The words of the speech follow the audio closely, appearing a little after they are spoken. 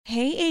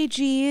Hey,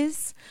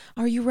 AGs.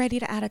 Are you ready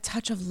to add a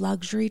touch of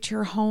luxury to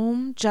your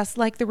home, just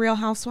like the Real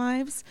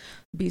Housewives?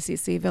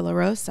 BCC Villa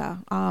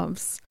Rosa.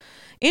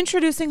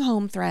 Introducing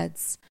Home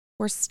Threads,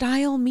 where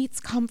style meets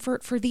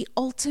comfort for the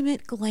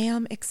ultimate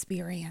glam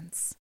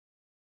experience.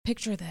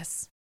 Picture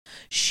this.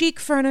 Chic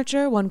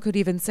furniture, one could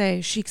even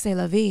say chic c'est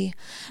la vie,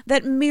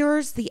 that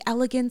mirrors the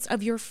elegance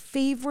of your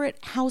favorite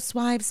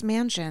housewives'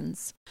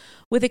 mansions.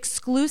 With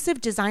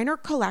exclusive designer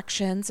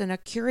collections and a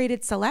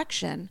curated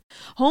selection,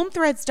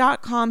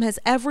 HomeThreads.com has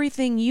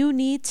everything you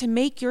need to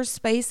make your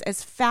space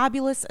as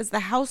fabulous as the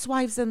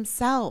housewives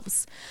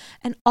themselves,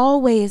 and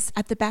always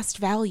at the best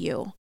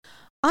value.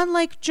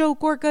 Unlike Joe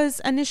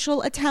Gorga's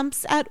initial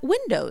attempts at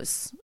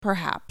windows,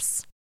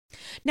 perhaps.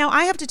 Now,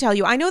 I have to tell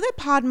you, I know that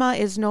Padma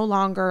is no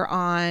longer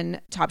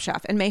on Top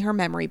Chef, and may her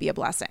memory be a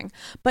blessing,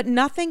 but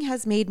nothing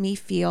has made me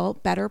feel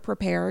better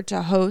prepared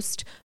to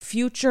host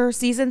future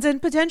seasons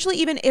and potentially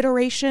even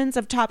iterations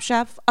of Top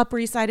Chef Upper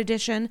East Side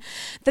Edition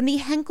than the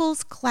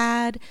Henkel's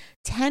Clad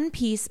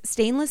 10-piece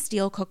stainless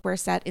steel cookware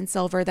set in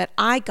silver that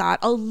I got,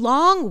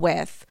 along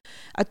with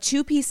a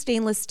 2-piece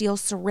stainless steel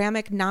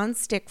ceramic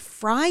nonstick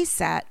fry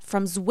set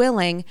from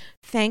Zwilling,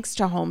 thanks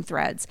to Home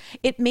Threads.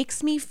 It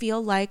makes me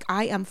feel like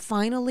I am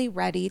finally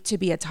ready to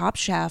be a top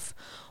chef,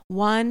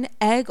 one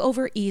egg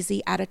over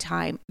easy at a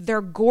time.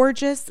 They're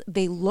gorgeous.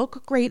 They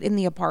look great in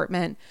the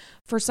apartment.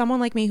 For someone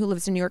like me who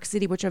lives in New York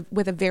City,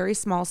 with a very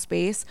small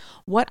space,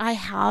 what I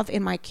have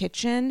in my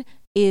kitchen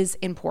is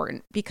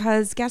important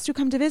because guests who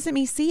come to visit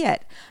me see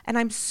it. And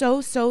I'm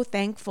so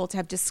thankful to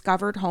have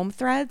discovered Home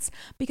Threads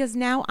because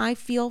now I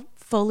feel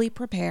fully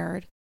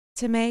prepared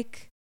to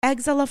make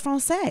eggs a la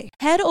française.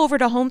 Head over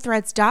to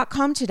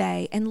homethreads.com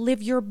today and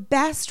live your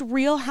best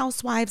Real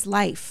Housewives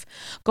life.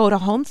 Go to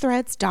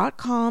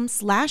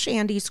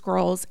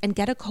homethreads.com/AndyScrolls and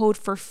get a code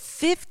for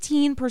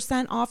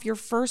 15% off your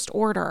first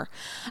order.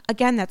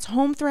 Again, that's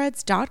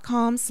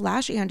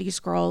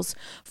homethreads.com/AndyScrolls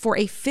for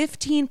a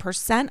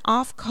 15%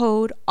 off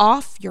code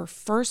off your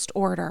first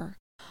order.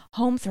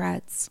 Home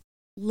Threads.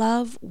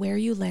 Love where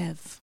you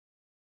live.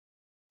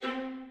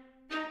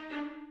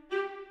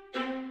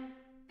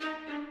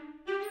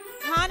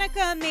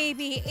 Hanukkah may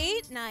be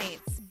 8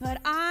 nights,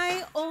 but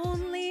I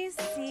only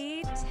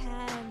see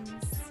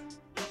 10s.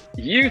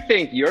 You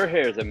think your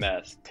hair's a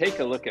mess? Take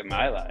a look at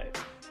my life.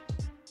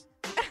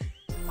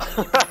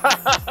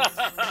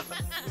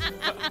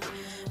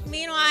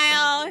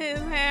 Meanwhile, his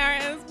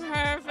hair is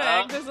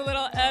perfect. There's a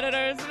little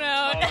editor's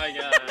note. Oh my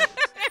gosh.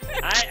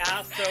 I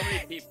asked so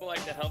many people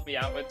to help me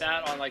out with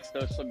that on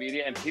social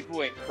media, and people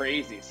went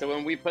crazy. So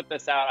when we put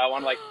this out, I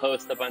want to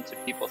post a bunch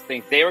of people's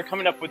things. They were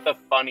coming up with the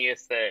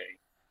funniest thing.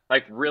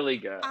 Really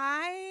good.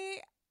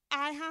 I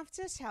have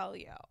to tell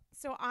you.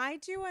 So I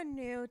do a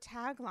new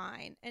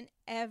tagline in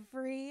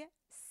every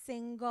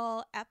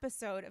single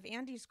episode of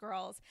Andy's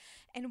Girls,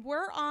 and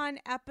we're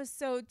on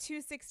episode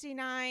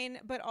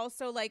 269, but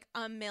also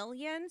a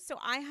million. So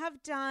I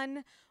have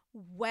done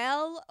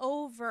well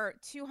over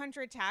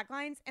 200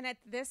 taglines, and at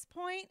this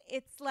point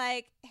it's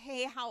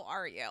hey, how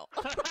are you?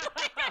 I just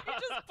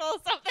pull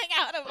something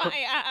out of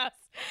my ass.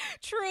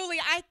 Truly,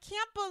 I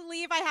can't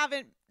believe I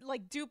haven't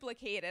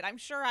duplicated. I'm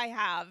sure I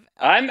have.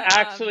 I'm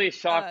actually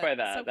shocked by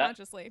that.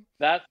 Subconsciously.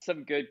 That's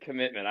some good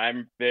commitment.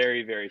 I'm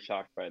very, very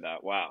shocked by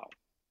that. Wow.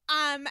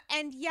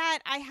 And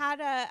yet I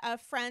had a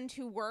friend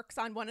who works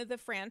on one of the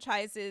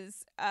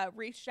franchises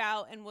reached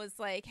out and was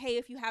like, hey,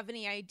 if you have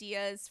any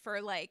ideas for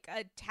a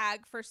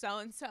tag for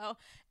so-and-so.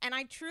 And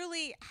I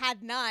truly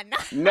had none.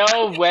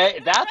 No way.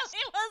 It was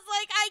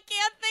I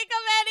can't think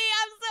of any.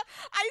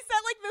 I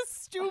said the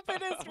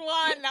stupidest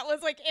one that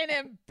was an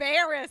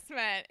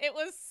embarrassment. It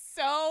was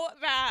so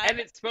bad. And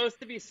it's supposed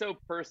to be so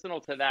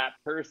personal to that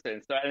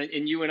person. So,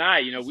 and you and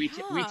I, we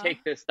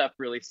take this stuff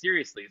really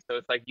seriously. So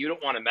it's you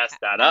don't want to mess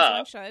that up.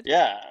 One should.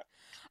 Yeah.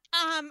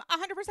 100%.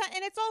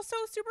 And it's also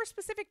super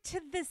specific to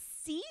the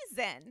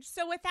season.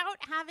 So without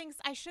having,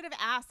 I should have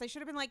asked, I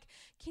should have been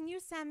can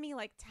you send me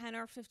 10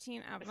 or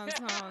 15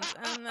 episodes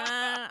and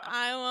then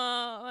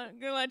I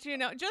will let you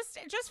know. Just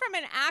from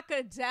an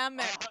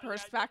academic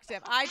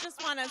perspective, I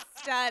just want to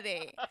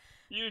study.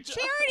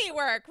 Charity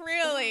work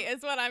really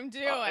is what I'm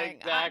doing.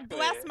 Exactly.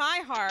 Bless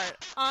my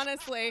heart,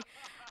 honestly.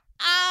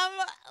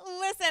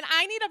 Listen,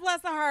 I need to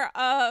bless the heart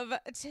of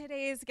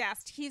today's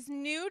guest. He's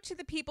new to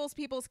the People's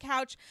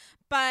Couch,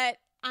 but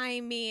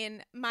I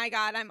mean, my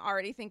God, I'm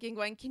already thinking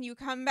can you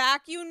come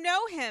back? You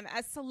know him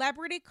as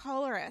celebrity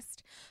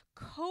colorist,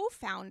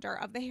 co-founder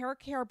of the hair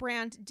care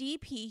brand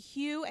DP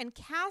Hue, and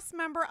cast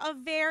member of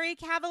Very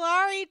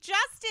Cavallari,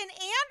 Justin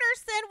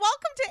Anderson.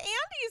 Welcome to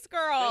Andy's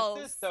Girls.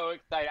 This is so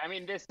exciting. I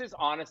mean, this is,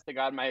 honest to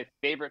God, my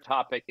favorite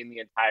topic in the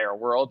entire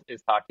world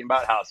is talking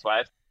about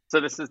housewives. So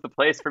this is the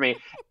place for me.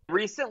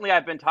 Recently,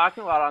 I've been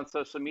talking a lot on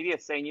social media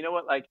saying, you know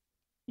what,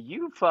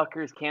 you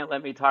fuckers can't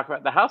let me talk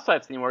about the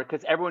housewives anymore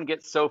because everyone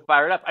gets so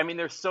fired up. I mean,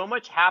 there's so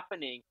much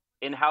happening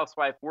in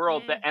housewife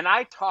world and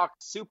I talk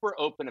super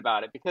open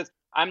about it because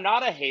I'm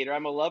not a hater.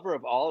 I'm a lover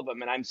of all of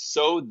them. And I'm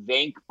so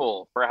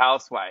thankful for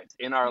housewives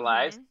in our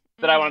lives.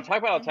 that I want to talk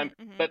about all the Mm-hmm. time.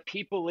 Mm-hmm. But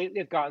people lately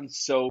have gotten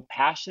so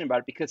passionate about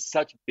it because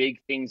such big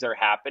things are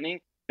happening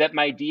that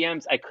my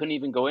DMs, I couldn't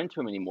even go into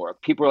them anymore.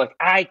 People are like,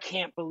 I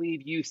can't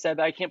believe you said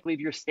that. I can't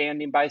believe you're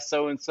standing by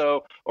so and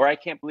so, or I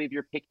can't believe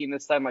you're picking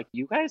this side. I'm like,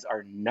 you guys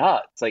are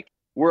nuts. Like,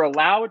 we're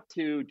allowed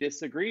to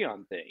disagree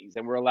on things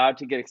and we're allowed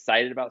to get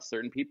excited about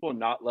certain people and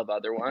not love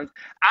other ones.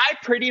 I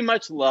pretty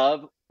much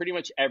love pretty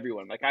much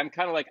everyone. Like, I'm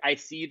kind of like, I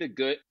see the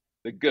good.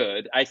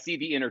 I see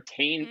the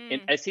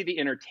Mm. I see the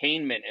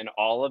entertainment in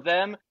all of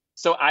them.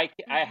 So I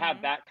have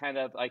Mm-hmm. that kind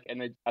of like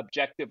an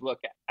objective look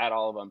at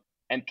all of them.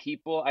 And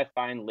people I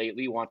find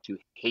lately want to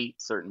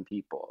hate certain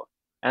people,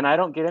 and I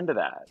don't get into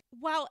that.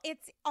 Well,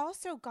 it's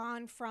also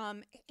gone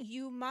from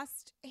you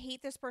must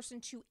hate this person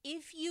to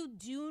if you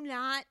do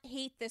not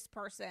hate this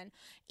person,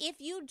 if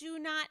you do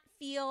not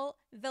feel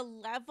the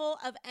level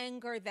of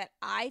anger that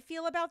I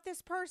feel about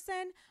this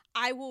person,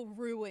 I will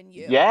ruin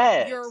you. You're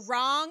Yes.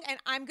 wrong, and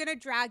I'm going to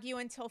drag you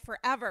until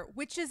forever,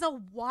 which is a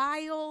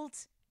wild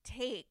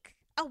take.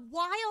 A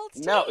wild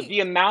No, the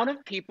take. amount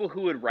of people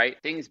who would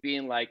write things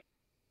being like,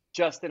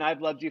 Justin,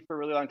 I've loved you for a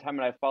really long time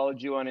and I've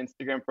followed you on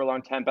Instagram for a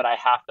long time, but I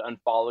have to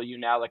unfollow you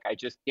now. Like, I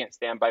just can't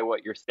stand by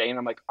what you're saying.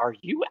 I'm like, are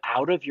you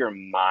out of your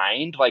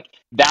mind? Like,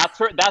 that's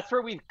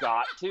where we've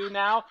got to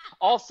now.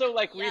 Also,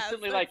 like Yes,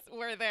 recently, that's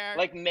we're there.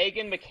 like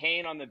Megan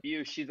McCain on The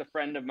View, she's a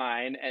friend of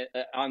mine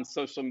on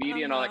social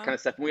media and all that Uh-huh. kind of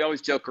stuff. And we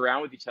always joke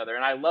around with each other,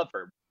 and I love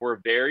her. We're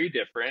very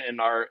different in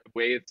our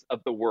ways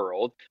of the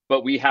world,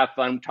 but we have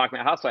fun talking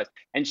about housewives.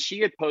 And she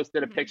had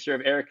posted a Mhm. picture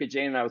of Erica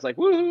Jane, and I was like,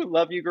 "Woohoo,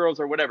 love you girls,"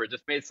 or whatever.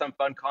 Just made some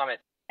fun comment.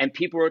 And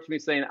people wrote to me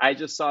saying, "I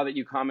just saw that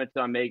you commented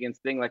on Megan's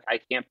thing. Like, I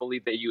can't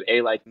believe that you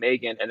like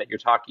Megan and that you're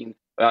talking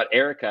about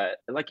Erica.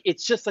 Like,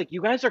 it's just like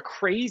you guys are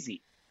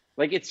crazy.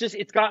 Like, it's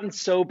gotten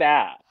so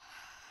bad."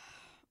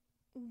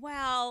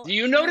 Well, Do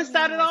you I notice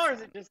that mean, at all, or is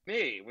listen. it just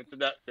me with the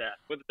nut, yeah,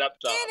 with the nut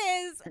job? It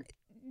is.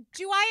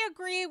 Do I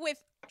agree with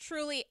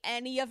truly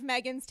any of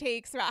Megan's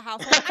takes about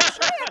Housewives? I'm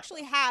sure I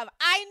actually have.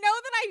 I know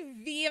that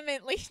I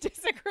vehemently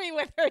disagree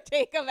with her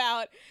take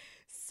about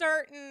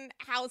certain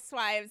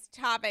Housewives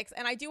topics,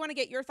 and I do want to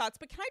get your thoughts.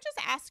 But can I just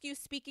ask you,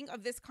 speaking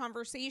of this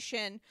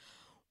conversation,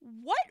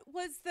 what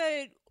was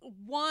the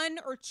one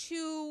or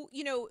two,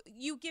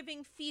 you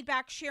giving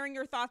feedback, sharing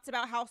your thoughts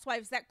about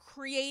Housewives that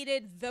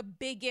created the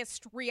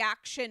biggest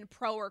reaction,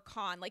 pro or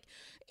con? Like,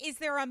 is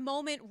there a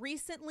moment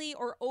recently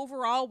or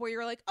overall where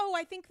you're like, oh,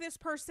 I think this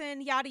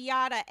person, yada,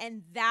 yada,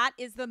 and that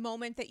is the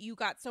moment that you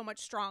got so much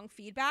strong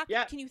feedback?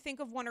 Yeah, Can you think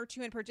of one or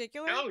two in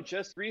particular? no,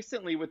 just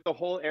recently with the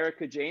whole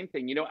Erica Jane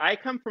thing. I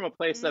come from a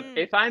place of, Mm,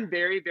 if I'm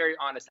very, very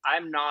honest,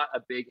 I'm not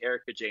a big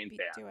Erica Jane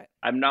fan. do it.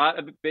 I'm not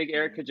a big Mm-hmm.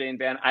 Erica Jane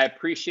fan. I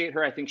appreciate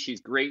her. I think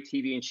she's great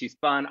TV and she's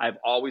fun. I've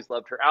always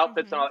loved her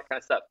outfits and Mm-hmm. all that kind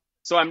of stuff.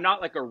 So I'm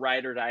not like a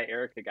ride or die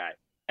Erica guy.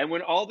 And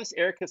when all this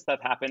Erica stuff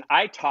happened,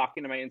 I talk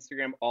into my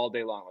Instagram all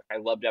day long. Like,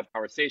 I love to have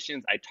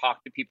conversations. I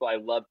talk to people. I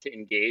love to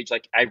engage.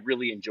 Like, I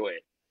really enjoy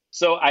it.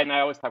 And I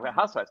always talk about Mm-hmm.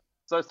 housewives.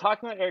 So I was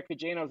talking about Erica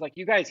Jane. I was like,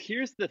 you guys,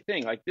 here's the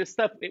thing. Like, this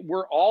stuff,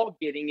 we're all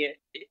getting it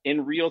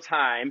in real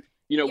time.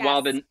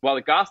 While Yes.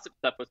 the gossip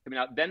stuff was coming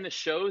out, then the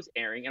show's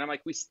airing, and I'm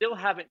like, we still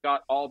haven't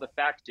got all the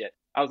facts yet.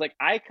 I was like,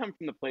 I come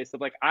from the place of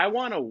like, I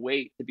want to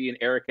wait to be an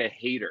Erica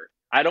hater.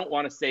 I don't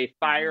want to say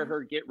fire Mm-hmm.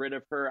 her, get rid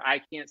of her.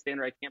 I can't stand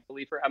her. I can't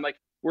believe her. I'm like,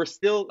 we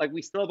still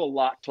have a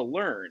lot to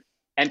learn.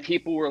 And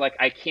people were like,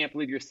 I can't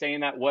believe you're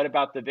saying that. What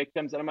about the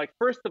victims? And I'm like,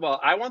 first of all,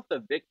 I want the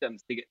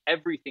victims to get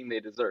everything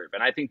they deserve.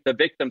 And I think the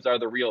victims are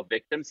the real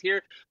victims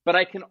here. But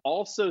I can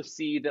also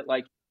see that,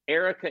 like,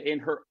 Erica, in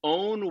her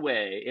own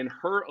way, in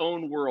her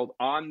own world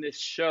on this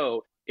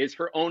show, is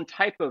her own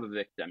type of a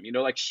victim.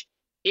 Like,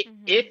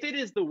 Mm-hmm. if it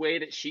is the way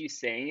that she's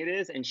saying it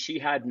is, and she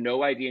had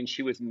no idea, and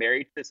she was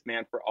married to this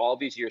man for all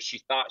these years, she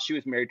thought she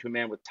was married to a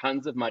man with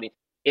tons of money.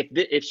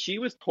 If she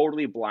was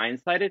totally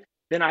blindsided,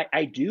 then I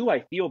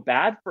feel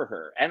bad for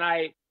her, and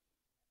I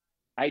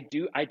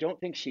don't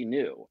think she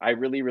knew. I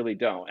really, really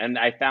don't. And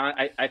I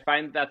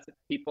find that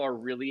people are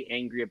really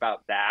angry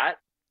about that.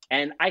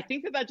 And I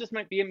think that just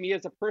might be me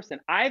as a person.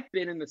 I've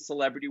been in the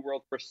celebrity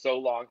world for so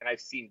long, and I've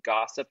seen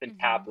gossip and Mm-hmm.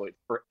 tabloids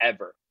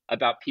forever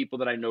about people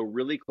that I know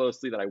really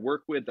closely, that I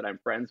work with, that I'm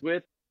friends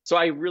with. So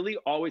I really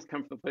always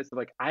come from the place of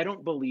like, I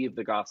don't believe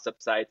the gossip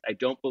sites. I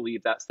don't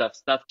believe that stuff.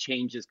 Stuff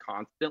changes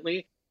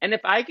constantly. And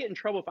if I get in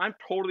trouble, if I'm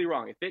totally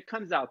wrong, if it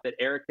comes out that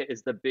Erica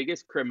is the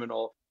biggest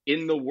criminal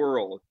in the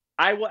world,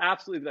 I will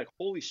absolutely be like,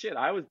 holy shit,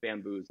 I was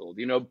bamboozled,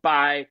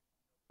 by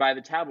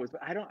the tabloids.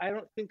 But I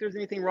don't think there's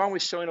anything wrong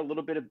with showing a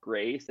little bit of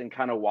grace and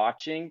kind of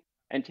watching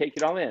and take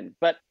it all in.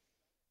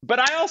 But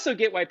I also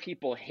get why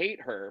people hate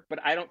her, but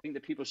I don't think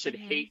that people should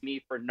Mm-hmm. hate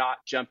me for not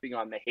jumping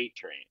on the hate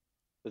train.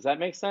 Does that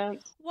make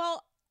sense?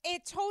 Well,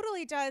 it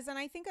totally does. And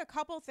I think a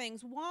couple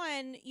things.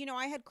 One,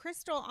 I had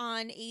Crystal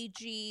on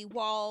AG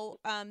while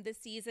the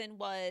season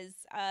was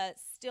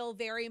still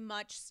very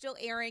much still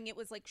airing. It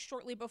was like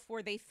shortly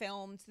before they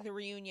filmed the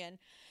reunion.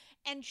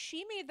 And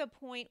she made the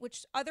point,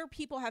 which other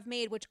people have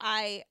made, which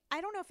I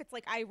don't know if it's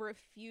like I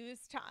refuse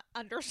to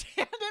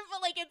understand it,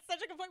 but like it's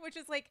such a good point, which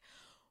is like,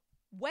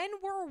 when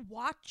we're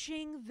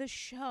watching the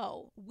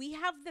show, we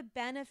have the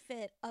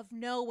benefit of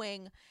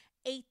knowing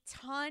a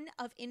ton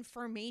of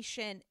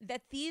information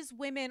that these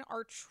women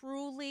are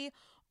truly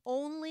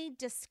only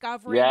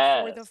discovering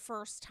for the Yes.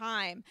 first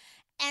time.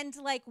 And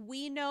like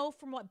we know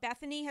from what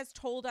Bethany has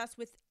told us,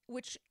 with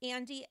which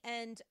Andy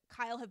and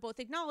Kyle have both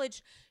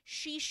acknowledged,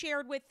 she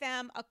shared with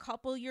them a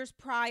couple years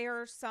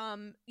prior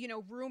some,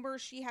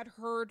 rumors she had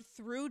heard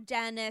through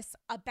Dennis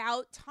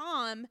about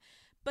Tom,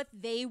 but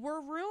they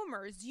were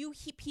rumors.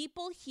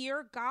 People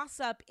hear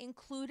gossip,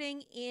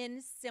 including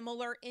in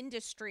similar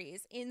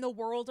industries, in the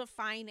world of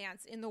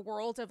finance, in the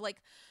world of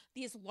like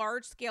these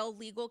large scale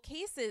legal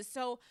cases.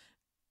 So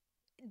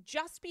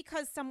just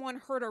because someone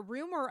heard a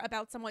rumor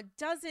about someone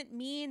doesn't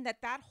mean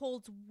that that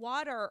holds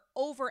water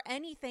over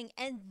anything.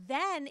 And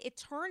then it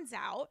turns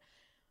out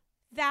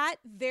that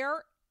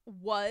there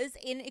was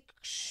an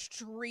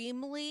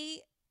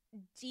extremely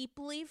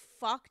deeply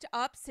fucked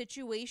up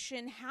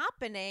situation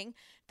happening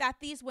that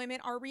these women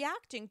are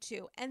reacting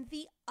to. And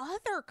the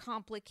other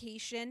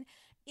complication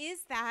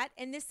is that,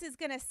 and this is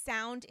going to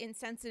sound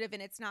insensitive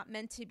and it's not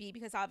meant to be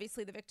because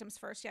obviously the victims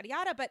first, yada,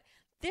 yada, but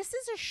this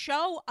is a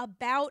show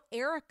about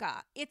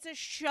Erica. It's a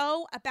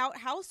show about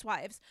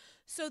housewives.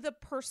 So the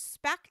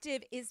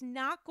perspective is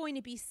not going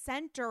to be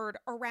centered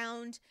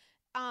around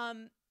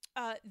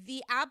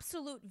the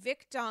absolute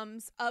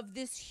victims of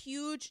this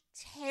huge,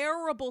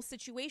 terrible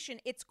situation.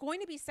 It's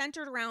going to be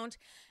centered around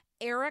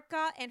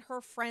Erica and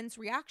her friends'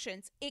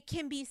 reactions. It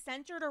can be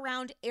centered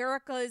around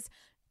Erica's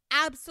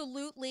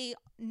absolutely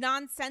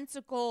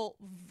nonsensical,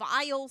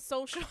 vile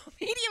social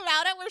media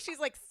about it, where she's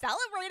like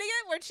celebrating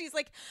it, where she's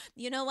like,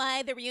 you know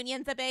why the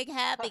reunion's a big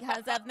hit?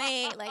 Because of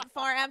me, like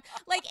for him.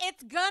 Like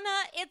it's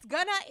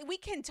gonna, we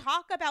can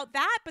talk about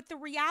that, but the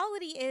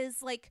reality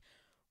is like,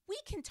 we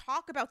can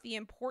talk about the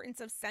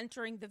importance of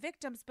centering the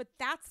victims, but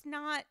that's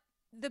not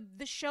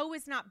the show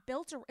is not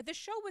built or the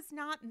show was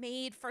not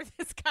made for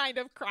this kind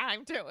of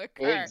crime to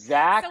occur.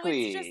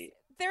 Exactly. So it's just,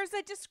 there's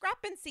a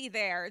discrepancy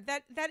there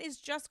that is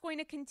just going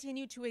to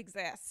continue to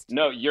exist.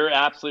 No, you're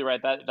absolutely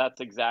right.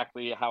 That's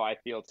exactly how I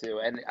feel too.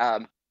 And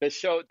the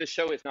show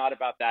is not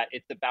about that.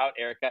 It's about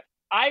Erica.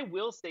 I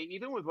will say,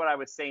 even with what I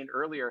was saying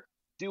earlier,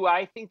 do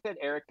I think that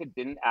Erica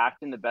didn't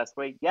act in the best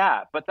way?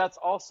 Yeah, but that's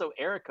also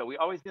Erica. We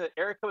always knew that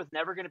Erica was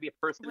never going to be a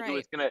person who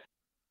was going to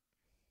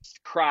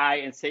cry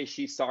and say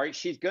she's sorry.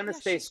 She's going to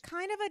stay. She's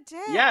kind of a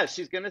dick. Yeah,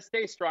 she's going to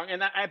stay strong.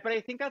 And but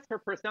I think that's her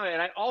personality.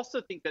 And I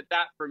also think that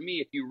for me,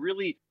 if you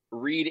really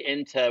read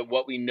into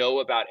what we know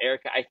about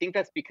Erica, I think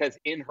that's because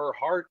in her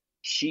heart,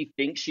 she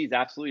thinks she's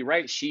absolutely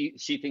right. She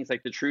thinks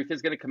like the truth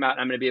is going to come out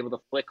and I'm going to be able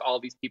to flick all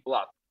these people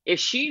off. If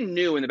she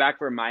knew in the back of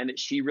her mind that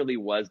she really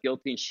was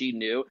guilty and she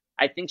knew,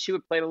 I think she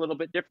would play it a little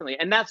bit differently.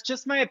 And that's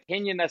just my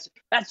opinion. That's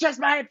just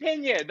my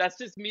opinion. That's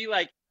just me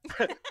like,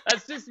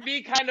 that's just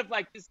me kind of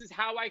like, this is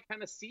how I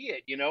kind of see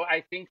it.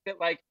 I think that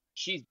like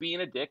she's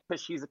being a dick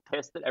because she's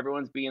pissed that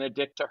everyone's being a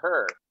dick to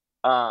her.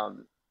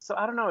 So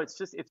I don't know.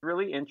 It's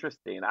really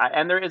interesting.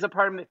 And there is a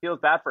part of me that feels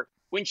bad for her.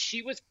 When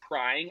she was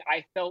crying,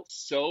 I felt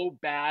so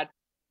bad.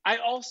 I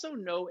also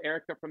know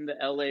Erica from the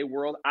LA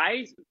world.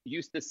 I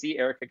used to see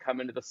Erica come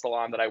into the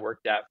salon that I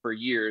worked at for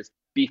years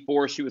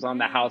before she was on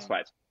The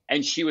Housewives.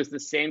 And she was the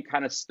same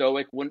kind of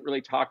stoic, wouldn't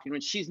really talk to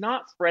anyone. She's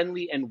not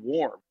friendly and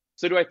warm.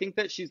 So do I think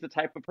that she's the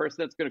type of person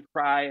that's going to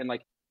cry and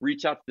like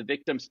reach out to the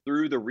victims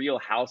through the Real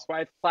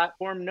Housewives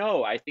platform?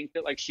 No, I think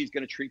that like she's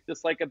going to treat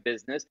this like a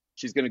business.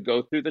 She's going to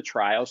go through the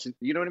trial.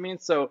 You know what I mean?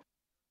 So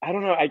I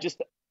don't know.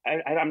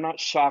 I'm not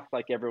shocked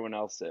like everyone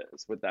else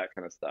is with that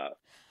kind of stuff.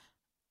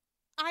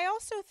 I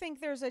also think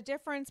there's a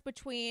difference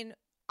between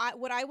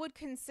what I would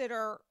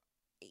consider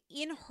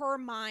in her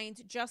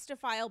mind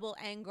justifiable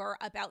anger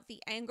about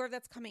the anger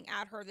that's coming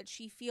at her that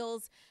she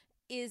feels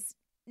is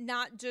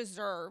not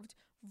deserved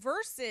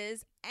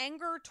versus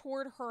anger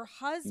toward her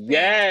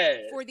husband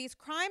for these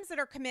crimes that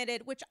are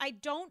committed, which I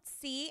don't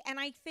see. And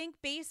I think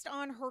based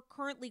on her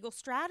current legal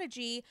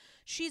strategy,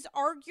 she's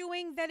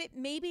arguing that it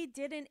maybe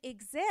didn't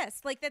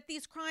exist. Like that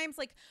these crimes,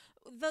 like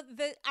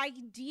the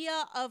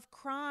idea of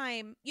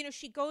crime,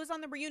 she goes on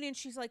the reunion.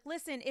 She's like,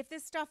 listen, if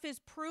this stuff is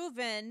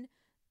proven,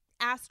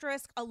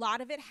 asterisk, a lot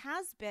of it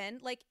has been,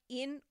 like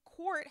in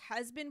court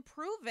has been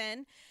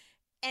proven.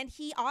 And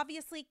he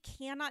obviously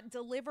cannot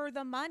deliver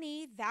the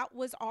money that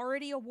was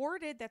already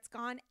awarded that's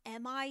gone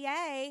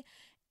MIA.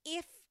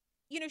 If,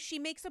 she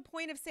makes a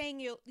point of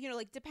saying,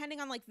 like depending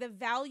on like the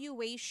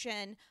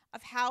valuation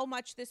of how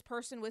much this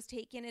person was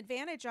taken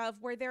advantage of,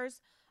 where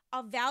there's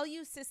a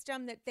value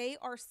system that they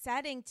are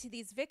setting to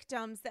these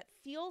victims that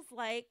feels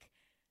like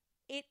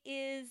it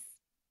is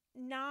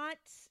not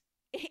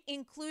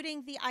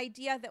including the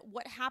idea that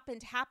what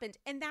happened.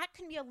 And that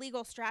can be a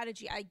legal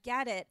strategy. I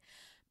get it.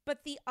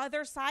 But the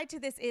other side to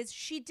this is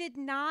she did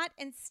not,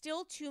 and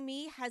still to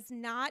me has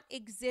not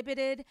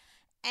exhibited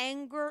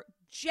anger,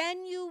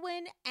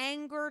 genuine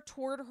anger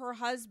toward her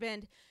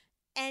husband.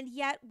 And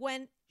yet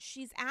when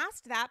she's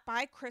asked that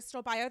by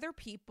Crystal, by other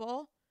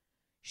people,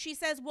 she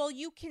says, well,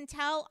 you can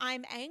tell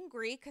I'm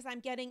angry because I'm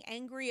getting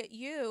angry at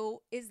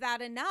you. Is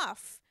that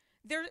enough?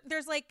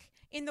 There's like,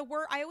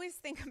 I always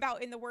think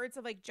about, in the words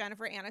of like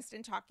Jennifer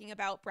Aniston talking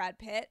about Brad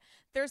Pitt,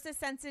 there's a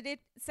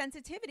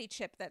sensitivity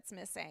chip that's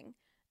missing.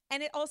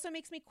 And it also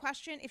makes me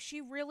question if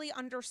she really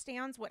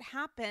understands what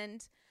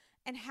happened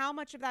and how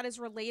much of that is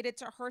related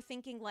to her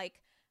thinking like,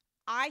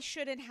 I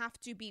shouldn't have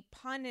to be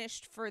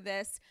punished for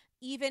this,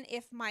 even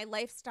if my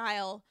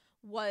lifestyle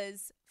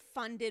was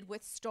funded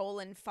with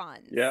stolen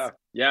funds. Yeah,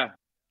 yeah.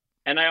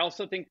 And I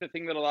also think the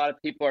thing that a lot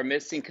of people are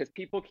missing, because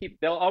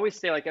they'll always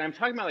say, like, and I'm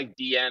talking about like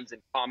DMs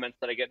and comments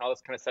that I get and all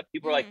this kind of stuff.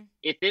 People are like,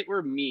 if it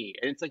were me,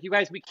 and it's like, you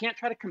guys, we can't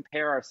try to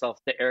compare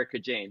ourselves to Erika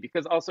Jayne,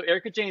 because also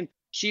Erika Jayne,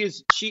 she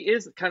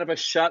is kind of a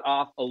shut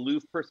off,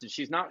 aloof person.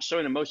 She's not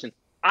showing emotion.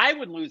 I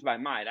would lose my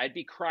mind. I'd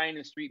be crying in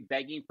the street,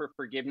 begging for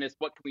forgiveness.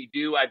 What can we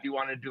do? I'd be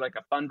wanting to do like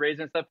a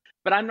fundraiser and stuff.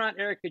 But I'm not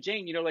Erika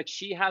Jayne. You know, like,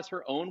 she has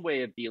her own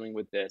way of dealing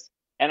with this.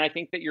 And I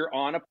think that you're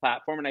on a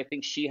platform, and I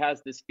think she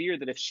has this fear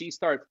that if she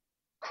starts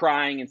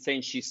crying and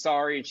saying she's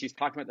sorry and she's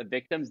talking about the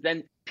victims,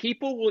 then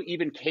people will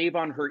even cave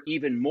on her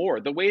even more.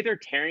 The way they're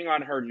tearing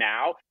on her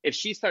now, if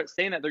she starts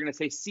saying that, they're going to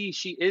say, see,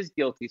 she is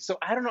guilty. So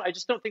I don't know. I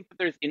just don't think that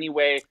there's any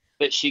way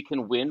that she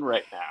can win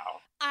right now.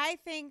 I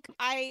think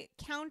I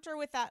counter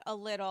with that a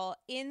little,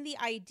 in the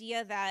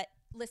idea that,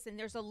 listen,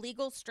 there's a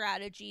legal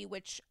strategy,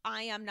 which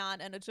I am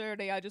not an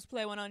attorney. I just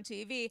play one on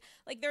TV.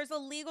 Like, there's a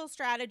legal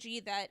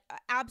strategy that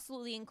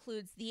absolutely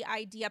includes the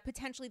idea,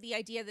 potentially the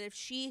idea, that if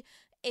she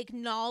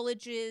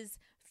acknowledges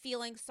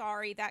feeling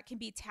sorry, that can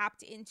be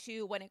tapped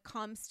into when it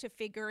comes to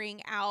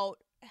figuring out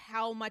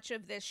how much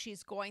of this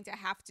she's going to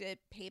have to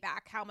pay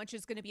back, how much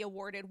is going to be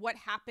awarded, what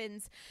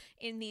happens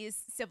in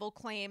these civil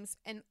claims,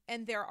 and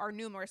there are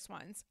numerous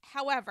ones.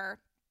 However,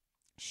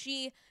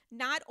 she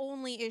not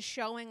only is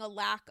showing a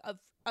lack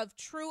of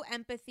true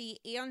empathy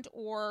and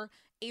or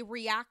a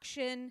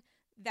reaction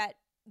that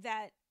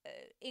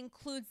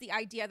includes the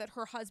idea that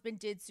her husband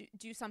did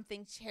do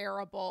something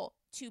terrible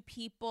to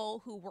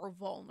people who were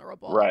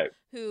vulnerable, right,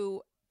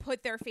 who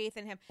put their faith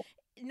in him.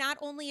 Not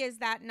only is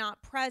that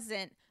not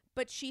present,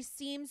 but she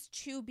seems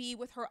to be,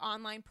 with her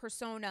online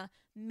persona,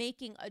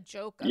 making a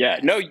joke of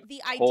this. No,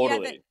 the totally.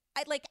 idea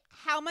that, like,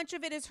 how much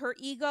of it is her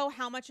ego,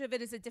 how much of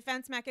it is a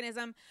defense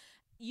mechanism.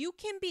 You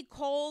can be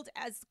cold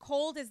as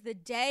the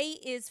day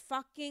is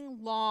fucking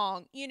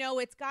long. You know,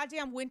 it's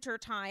goddamn winter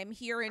time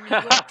here in New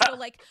York. So,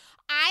 like,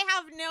 I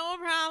have no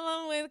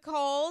problem with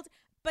cold,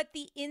 but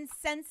the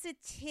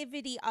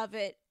insensitivity of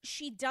it,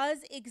 she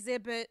does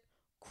exhibit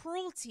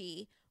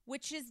cruelty,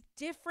 which is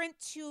different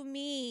to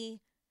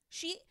me.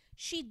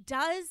 She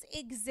does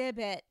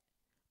exhibit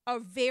a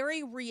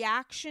very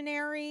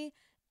reactionary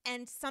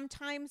and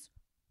sometimes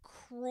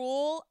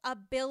cruel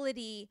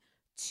ability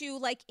to,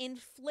 like,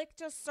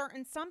 inflict a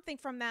certain something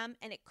from them.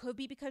 And it could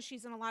be because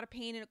she's in a lot of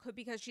pain, and it could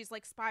be because she's,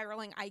 like,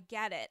 spiraling. I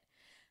get it.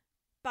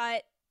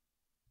 But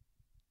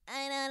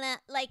I don't know.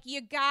 Like,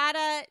 you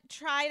gotta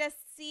try to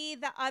see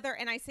the other,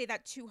 and I say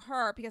that to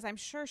her because I'm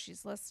sure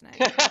she's listening.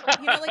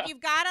 You know, like,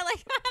 you've gotta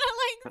like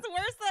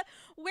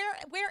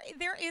where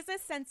there is a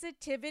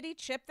sensitivity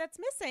chip that's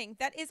missing,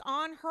 that is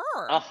on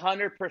her.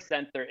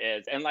 100% there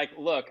is. And, like,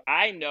 look,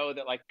 I know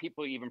that, like,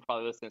 people even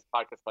probably listen to this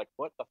podcast like,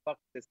 what the fuck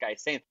is this guy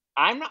saying?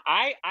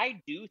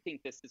 I do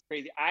think this is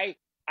crazy.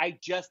 I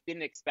just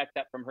didn't expect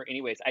that from her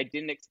anyways. I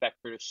didn't expect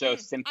her to show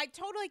sympathy. I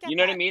totally get that. You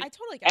know what I mean? I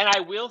totally get and that. I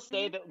will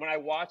say that when I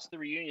watched the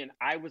reunion,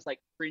 I was like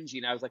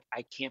cringing. I was like,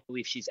 I can't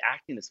believe she's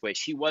acting this way.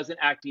 She wasn't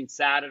acting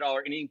sad at all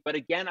or anything. But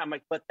again, I'm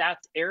like, but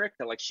that's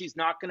Erika. Like, she's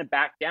not going to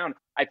back down.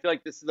 I feel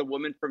like this is a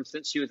woman from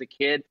since she was a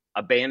kid,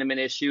 abandonment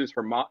issues,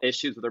 her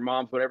issues with her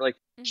moms, whatever. Like,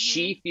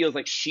 she feels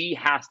like she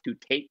has to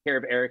take care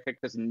of Erika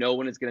because no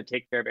one is going to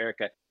take care of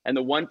Erika. And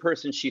the one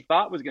person she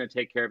thought was going to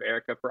take care of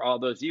Erika for all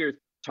those years,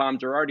 Tom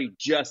Girardi,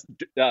 just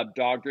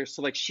dogged her.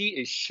 So, like, she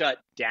is shut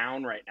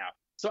down right now.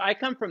 So I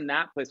come from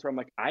that place where I'm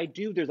like,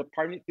 there's a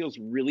part of me that feels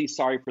really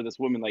sorry for this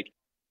woman. Like,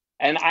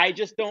 and I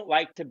just don't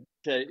like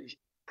to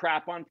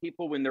crap on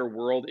people when their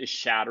world is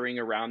shattering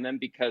around them,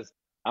 because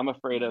I'm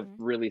afraid of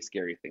really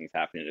scary things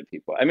happening to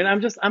people. I mean,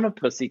 I'm a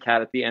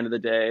pussycat at the end of the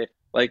day,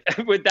 like,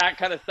 with that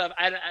kind of stuff.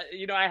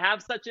 I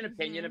have such an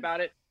opinion about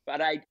it,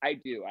 but I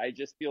do. I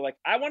just feel like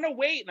I want to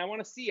wait and I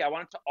want to see. I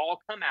want it to all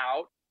come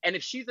out. And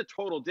if she's a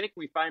total dick,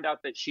 we find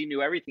out that she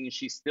knew everything and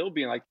she's still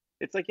being like,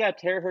 it's like, yeah,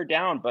 tear her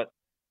down. But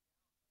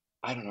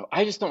I don't know.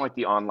 I just don't like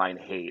the online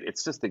hate.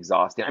 It's just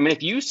exhausting. I mean,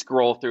 if you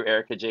scroll through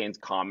Erika Jayne's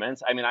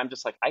comments, I mean, I'm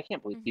just like, I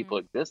can't believe people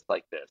exist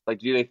like this.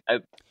 Like,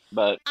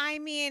 but I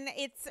mean,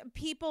 it's,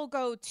 people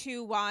go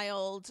too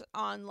wild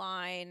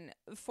online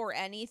for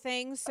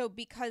anything. So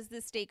because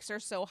the stakes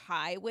are so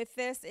high with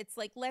this, it's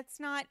like, let's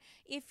not,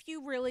 if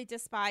you really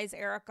despise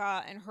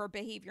Erika and her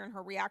behavior and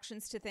her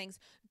reactions to things,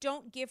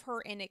 don't give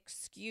her an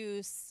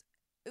excuse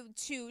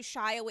to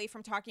shy away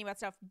from talking about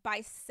stuff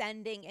by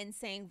sending and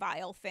saying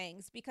vile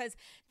things, because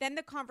then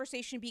the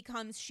conversation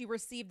becomes, she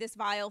received this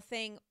vile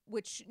thing,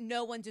 which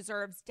no one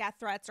deserves, death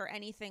threats or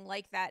anything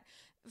like that.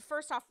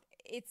 First off,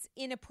 it's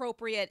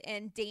inappropriate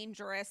and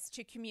dangerous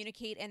to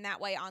communicate in that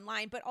way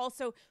online. But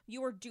also,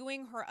 you are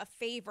doing her a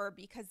favor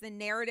because the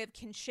narrative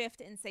can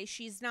shift and say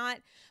she's not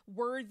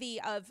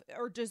worthy of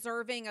or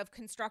deserving of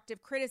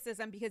constructive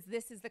criticism because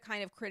this is the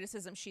kind of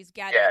criticism she's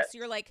getting. Yes. So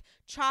you're like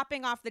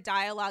chopping off the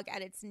dialogue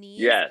at its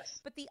knees.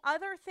 Yes. But the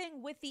other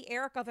thing with the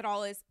Eric of it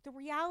all is the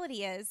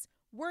reality is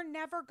we're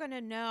never going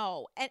to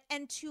know.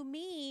 And to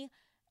me,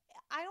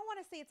 I don't want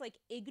to say it's like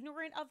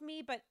ignorant of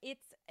me, but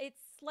it's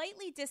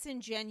slightly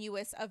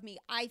disingenuous of me,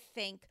 I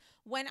think,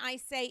 when I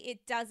say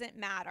it doesn't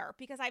matter,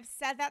 because I've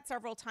said that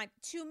several times.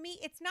 To me,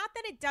 it's not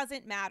that it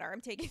doesn't matter.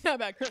 I'm taking that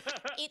back.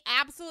 It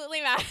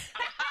absolutely matters.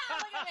 Look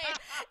at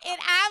me.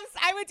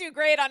 I would do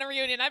great on a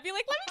reunion. I'd be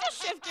like, let me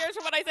just shift gears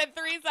from what I said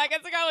 3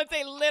 seconds ago and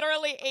say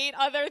literally 8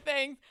 other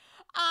things.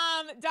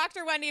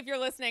 Dr. Wendy, if you're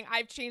listening,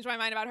 I've changed my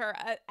mind about her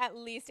at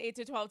least 8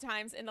 to 12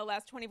 times in the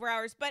last 24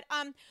 hours. But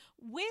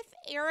with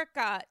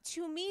Erica,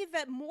 to me,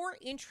 the more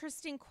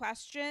interesting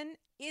question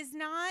is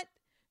not,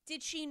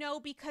 did she know?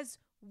 Because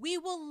we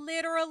will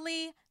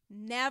literally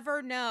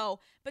never know.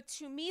 But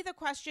to me, the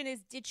question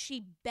is, did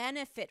she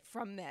benefit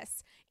from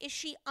this? Is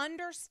she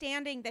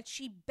understanding that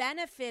she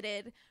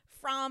benefited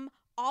from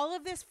all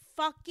of this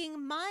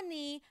fucking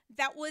money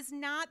that was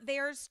not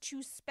theirs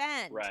to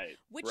spend, right,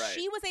 which right.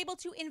 she was able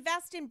to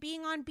invest in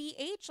being on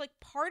BH. Like,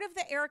 part of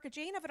the Erica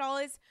Jane of it all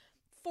is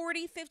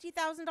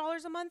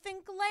 $40,000-$50,000 a month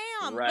in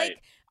glam. Right.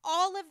 Like,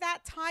 all of that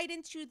tied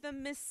into the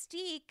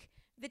mystique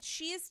that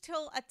she is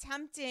still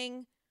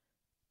attempting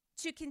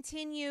to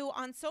continue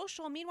on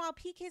social. Meanwhile,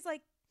 PK's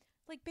like,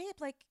 babe,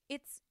 like,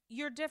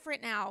 you're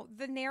different now.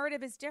 The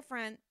narrative is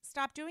different.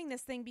 Stop doing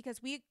this thing,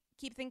 because we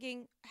keep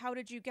thinking, how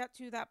did you get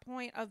to that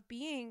point of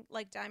being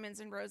like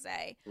diamonds and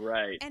rosé?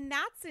 Right. And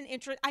that's an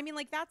interest. I mean,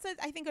 like, that's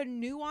I think a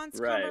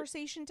nuanced right.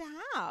 conversation to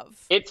have.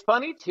 It's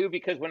funny too,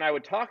 because when I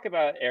would talk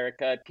about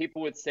Erica,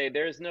 people would say,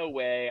 there's no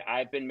way,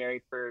 I've been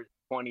married for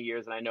 20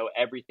 years and I know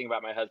everything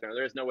about my husband, or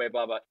there's no way,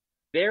 blah, blah.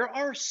 There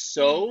are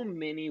so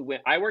many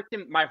women. I worked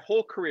in, my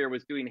whole career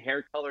was doing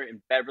hair color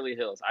in Beverly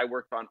Hills. I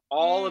worked on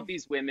all of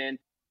these women,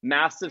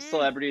 massive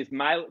celebrities.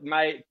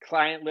 My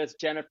client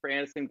list: Jennifer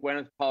Aniston,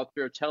 Gwyneth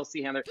Paltrow,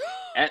 Chelsea Handler,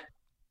 and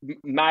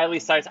Miley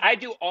Cyrus. I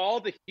do all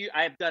the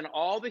I have done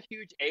all the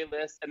huge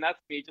A-lists, and that's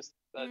me just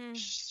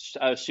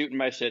shooting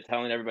my shit,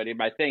 telling everybody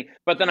my thing.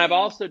 But then I've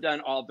also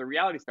done all the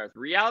reality stars.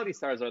 Reality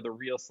stars are the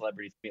real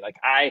celebrities to me. Like,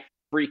 I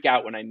freak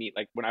out when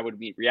I would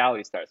meet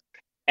reality stars.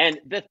 And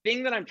the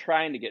thing that I'm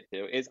trying to get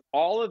to is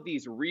all of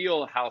these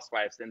real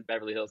housewives in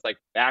Beverly Hills, like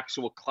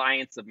actual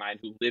clients of mine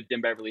who lived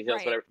in Beverly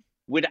Hills, whatever.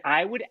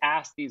 I would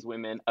ask these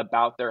women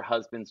about their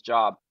husband's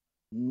job.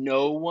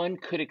 No one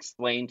could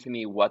explain to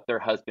me what their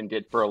husband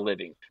did for a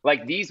living.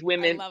 Like, these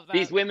women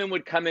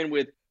would come in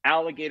with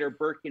alligator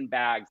Birkin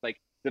bags, like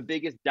the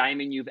biggest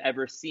diamond you've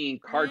ever seen,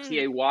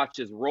 Cartier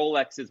watches,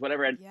 Rolexes,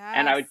 whatever. And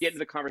I would get into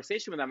the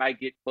conversation with them. I'd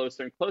get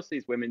closer and closer to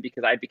these women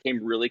because I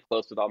became really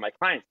close with all my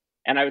clients.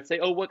 And I would say,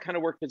 oh, what kind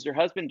of work does your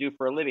husband do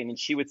for a living? And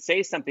she would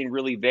say something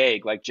really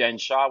vague, like Jen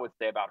Shaw would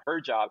say about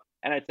her job.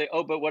 And I'd say,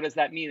 oh, but what does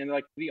that mean? And they're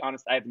like, to be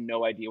honest, I have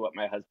no idea what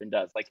my husband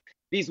does. Like,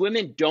 these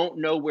women don't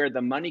know where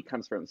the money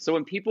comes from. So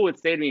when people would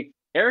say to me,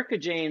 Erica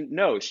Jane,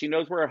 no, she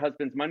knows where her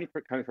husband's money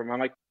comes from. I'm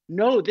like,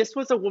 no, this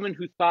was a woman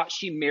who thought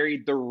she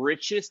married the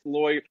richest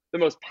lawyer, the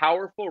most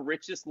powerful,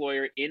 richest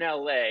lawyer in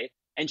LA,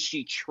 and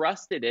she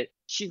trusted it.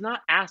 She's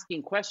not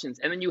asking questions.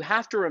 And then you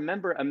have to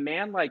remember, a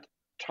man like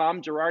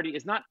Tom Girardi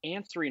is not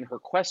answering her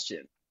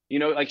question. You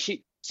know, like,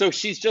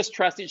 she's just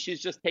trusting,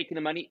 she's just taking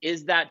the money.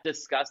 Is that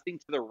disgusting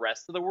to the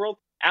rest of the world?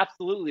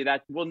 Absolutely.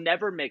 That will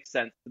never make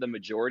sense to the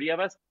majority of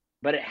us,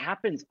 but it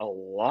happens a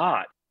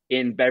lot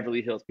in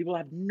Beverly Hills. People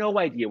have no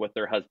idea what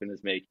their husband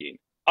is making.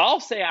 I'll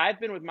say I've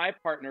been with my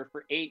partner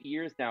for 8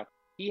 years now.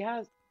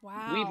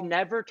 We've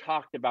never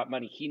talked about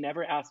money. He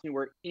never asked me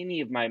where any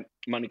of my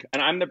money,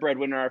 and I'm the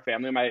breadwinner in our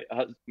family.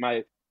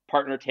 My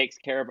partner takes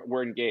care of,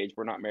 we're engaged,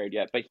 we're not married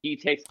yet, but he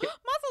takes care.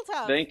 Mazel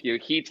tov. Thank you.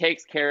 He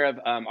takes care of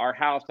our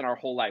house and our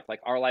whole life. Like,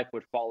 our life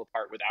would fall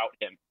apart without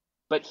him.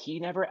 But he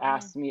never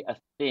asked me a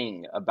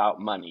thing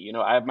about money. You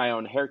know, I have my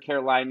own hair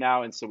care line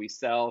now, and so we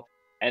sell.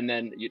 And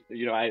then,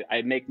 you know,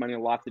 I make money in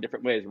lots of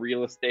different ways,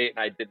 real estate, and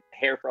I did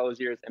hair for all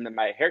those years. And then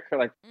my hair care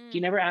line, he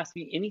never asked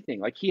me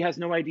anything. Like, he has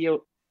no idea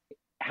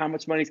how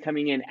much money's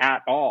coming in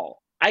at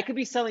all. I could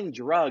be selling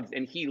drugs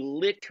and he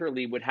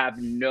literally would have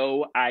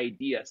no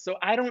idea. So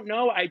I don't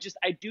know. I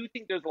do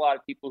think there's a lot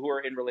of people who are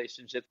in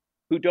relationships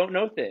who don't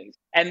know things.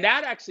 And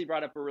that actually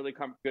brought up a really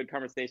good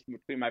conversation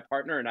between my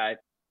partner and I.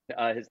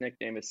 His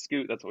nickname is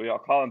Scoot. That's what we all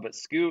call him. But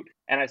Scoot,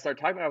 and I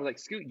started talking about it. I was like,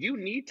 Scoot, you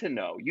need to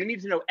know. You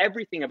need to know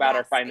everything about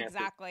our finances.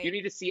 Exactly. You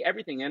need to see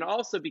everything. And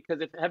also,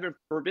 because if heaven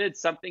forbid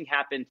something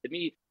happened to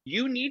me,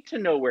 you need to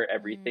know where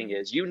everything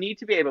is. You need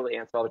to be able to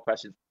answer all the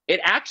questions. It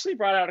actually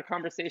brought out a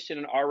conversation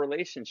in our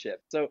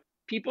relationship. So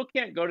people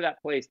can't go to that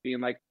place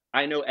being like,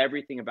 I know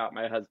everything about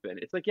my husband.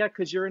 It's like, yeah,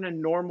 because you're in a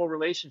normal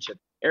relationship.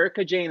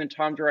 Erica Jane and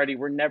Tom Girardi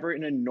were never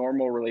in a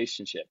normal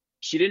relationship.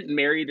 She didn't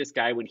marry this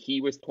guy when he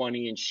was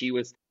 20 and she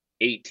was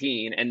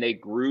 18, and they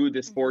grew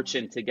this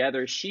fortune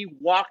together. She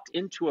walked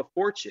into a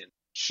fortune.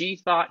 She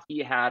thought he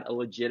had a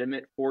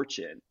legitimate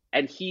fortune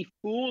and he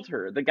fooled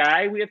her. The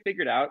guy we have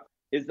figured out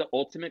is the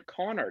ultimate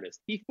con artist.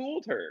 He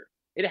fooled her.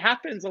 It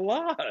happens a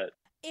lot.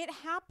 It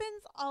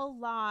happens a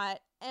lot.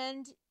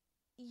 And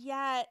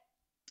yet,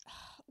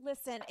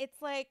 listen,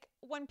 it's like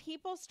when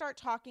people start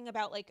talking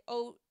about like,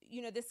 oh,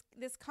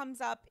 this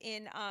comes up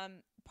in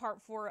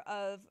part 4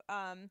 of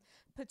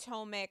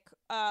Potomac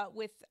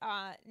with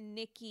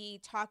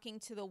Nikki talking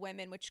to the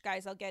women, which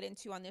guys I'll get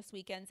into on this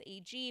weekend's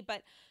AG,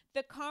 but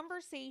the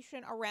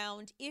conversation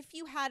around if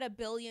you had $1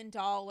 billion,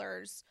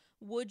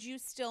 would you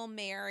still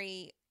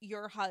marry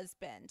your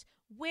husband?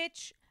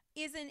 Which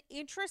is an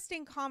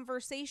interesting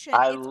conversation.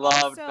 I It's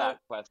loved also that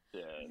question.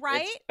 It's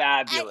right.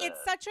 fabulous.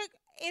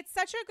 It's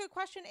such a good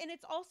question, and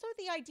it's also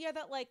the idea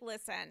that like,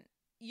 listen,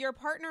 your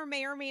partner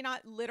may or may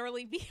not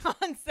literally be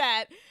on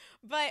set,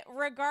 but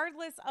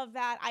regardless of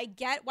that, I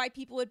get why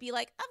people would be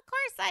like, of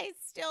course I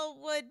still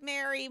would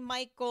marry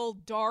Michael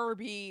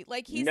Darby,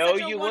 like he's No,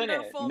 such a you wouldn't.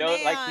 wonderful No,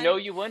 like, man. no,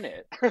 you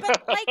wouldn't.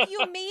 But like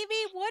you maybe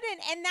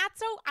wouldn't, and that's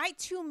so I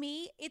to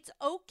me it's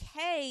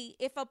okay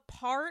if a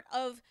part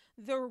of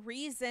the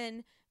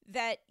reason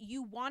that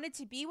you wanted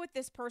to be with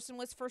this person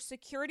was for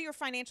security or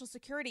financial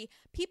security.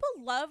 People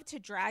love to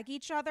drag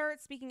each other,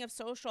 speaking of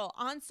social,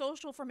 on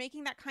social for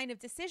making that kind of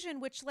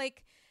decision, which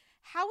like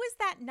how is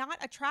that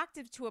not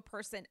attractive to a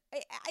person?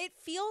 It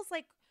feels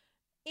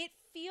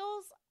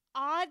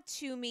odd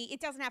to me.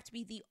 It doesn't have to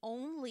be the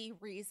only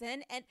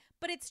reason,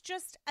 but it's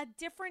just a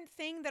different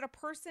thing that a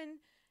person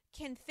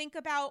can think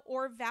about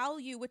or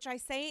value, which I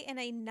say in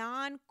a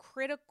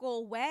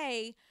non-critical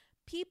way.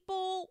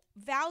 People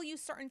value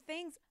certain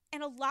things,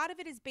 and a lot of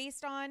it is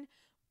based on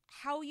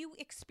how you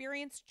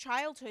experienced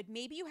childhood.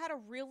 Maybe you had a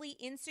really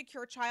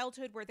insecure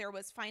childhood where there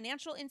was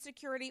financial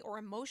insecurity or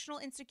emotional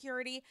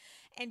insecurity,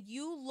 and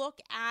you look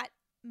at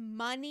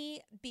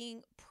money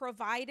being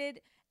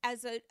provided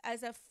as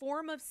a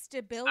form of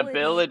stability, which is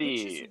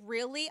Ability.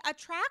 really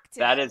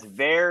That is attractive.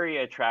 very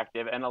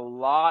attractive, and a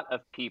lot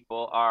of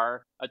people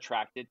are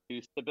attracted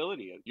to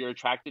stability. You're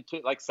attracted to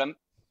like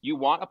you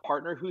want a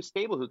partner who's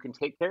stable, who can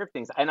take care of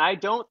things. And I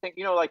don't think,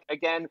 like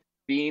again,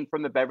 being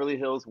from the Beverly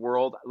Hills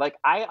world, like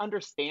I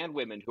understand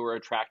women who are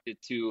attracted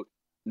to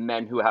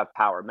men who have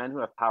power. Men who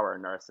have power are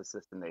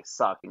narcissists and they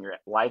suck, and your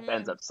life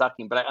ends Mm, up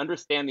sucking. But I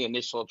understand the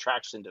initial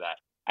attraction to that.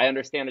 I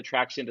understand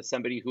attraction to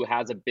somebody who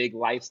has a big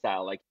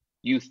lifestyle. Like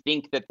you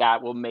think that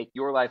that will make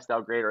your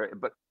lifestyle greater,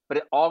 but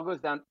it all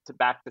goes down to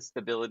back to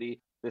stability.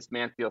 This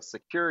man feels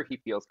secure, he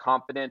feels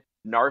confident.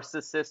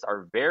 Narcissists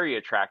are very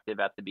attractive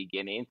at the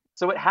beginning.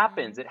 So it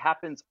happens. mhm. It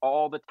happens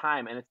all the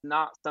time, and it's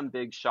not some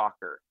big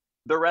shocker.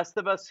 The rest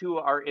of us who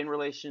are in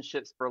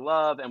relationships for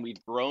love and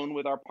we've grown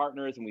with our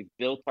partners and we've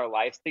built our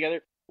lives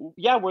together,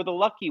 yeah, we're the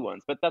lucky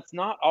ones, but that's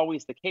not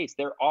always the case.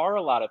 There are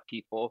a lot of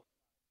people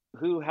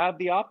who have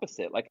the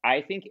opposite. Like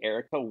I think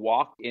Erica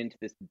walked into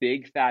this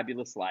big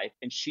fabulous life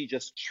and she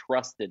just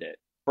trusted it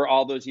for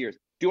all those years.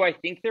 Do I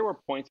think there were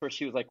points where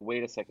she was like,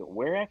 wait a second,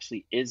 where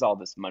actually is all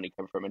this money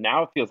coming from? And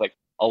now it feels like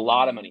a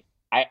lot of Mhm. money.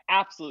 I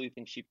absolutely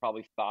think she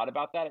probably thought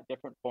about that at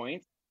different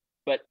points.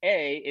 But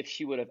A, if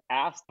she would have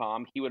asked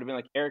Tom, he would have been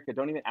like, Erica,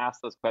 don't even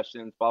ask those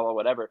questions, blah, blah,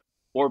 whatever.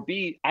 Or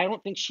B, I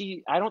don't think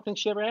she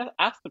ever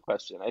asked the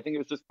question. I think it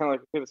was just kind of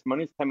like, okay, this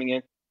money's coming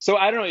in. So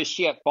I don't know. Is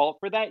she at fault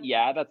for that?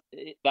 Yeah,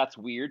 that's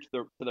weird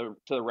to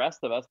the rest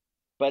of us.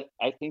 But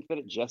I think that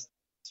it just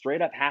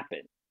straight up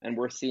happened, and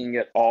we're seeing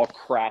it all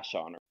crash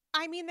on her.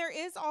 I mean, there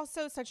is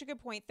also such a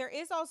good point. There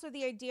is also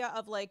the idea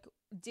of like,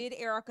 did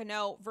Erica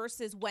know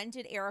versus when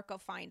did Erica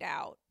find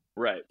out?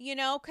 Right.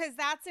 Because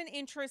that's an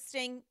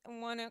interesting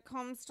when it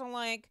comes to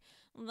like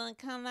the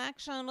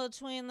connection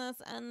between this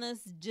and this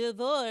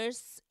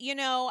divorce.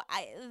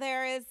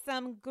 There is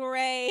some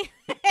gray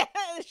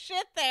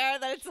shit there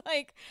that's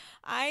like,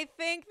 I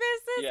think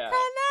this is Yeah.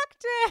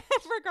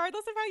 connected,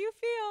 regardless of how you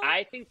feel.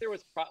 I think there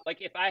was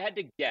like if I had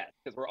to guess,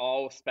 because we're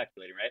all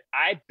speculating, right?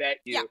 I bet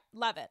Yeah, you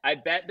love it. I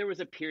bet there was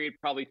a period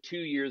probably 2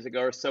 years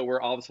ago or so where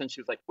all of a sudden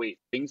she was like, wait,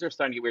 things are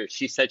starting to get weird.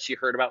 She said she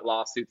heard about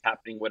lawsuits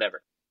happening,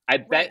 whatever. I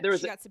bet Right. there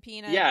was, She got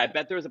subpoenaed yeah, I and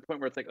bet there was a point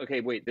where it's like,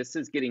 okay, wait, this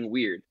is getting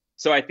weird.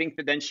 So I think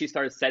that then she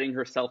started setting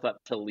herself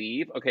up to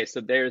leave. Okay,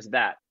 so there's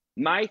that.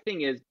 My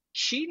thing is,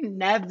 she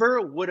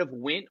never would have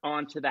went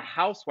on to the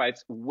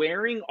Housewives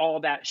wearing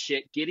all that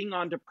shit, getting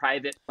onto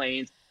private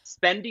planes,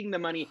 spending the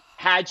money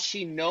had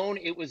she known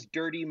it was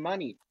dirty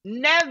money.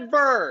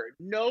 Never.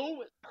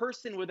 No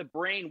person with a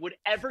brain would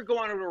ever go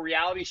on to a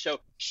reality show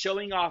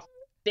showing off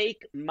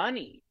fake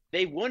money.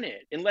 They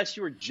wouldn't unless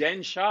you were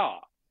Jen Shaw.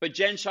 But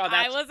Jen Shaw, I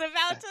that's was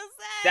about to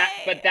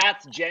but say.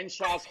 that's Jen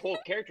Shaw's whole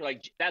character.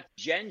 Like that's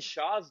Jen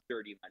Shaw's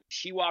dirty money.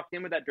 She walked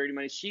in with that dirty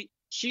money. She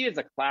is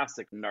a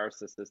classic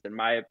narcissist, in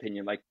my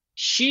opinion. Like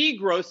she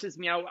grosses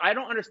me out. I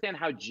don't understand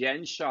how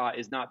Jen Shaw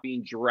is not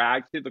being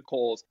dragged through the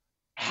coals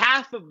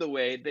half of the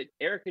way that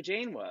Erica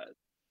Jane was.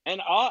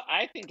 And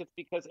I think it's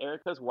because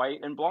Erica's white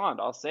and blonde.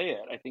 I'll say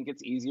it. I think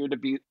it's easier to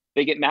be.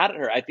 They get mad at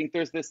her. I think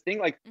there's this thing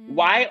like,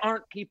 why Mhm.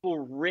 aren't people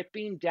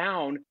ripping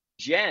down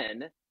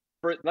Jen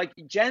for like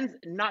Jen's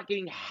not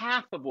getting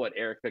half of what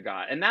Erica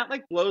got. And that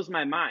like blows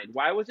my mind.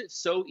 Why was it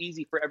so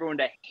easy for everyone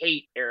to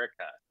hate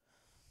Erica?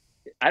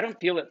 I don't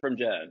feel it from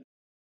Jen.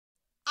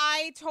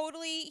 I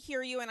totally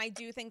hear you, and I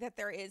do think that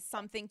there is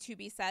something to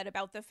be said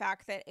about the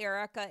fact that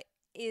Erica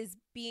is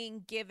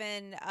being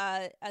given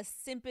a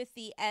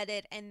sympathy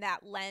edit, and that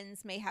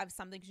lens may have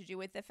something to do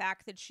with the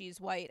fact that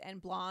she's white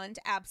and blonde.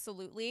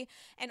 Absolutely.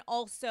 And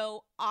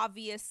also,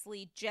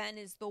 obviously, Jen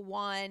is the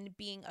one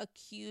being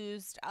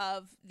accused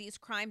of these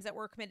crimes that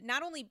were committed,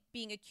 not only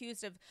being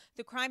accused of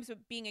the crimes,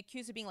 but being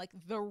accused of being like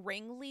the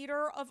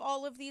ringleader of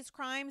all of these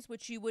crimes,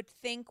 which you would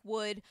think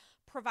would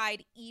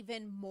provide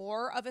even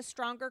more of a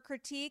stronger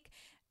critique.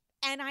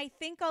 And I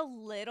think a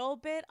little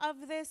bit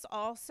of this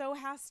also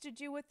has to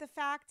do with the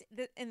fact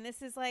that, and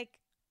this is like,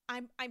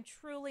 I'm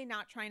truly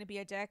not trying to be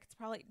a dick. It's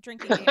probably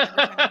drinking game every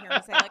time I hear me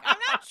say, like, I'm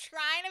not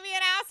trying to be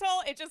an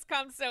asshole. It just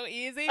comes so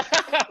easy.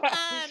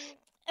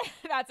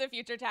 That's a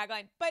future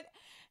tagline. But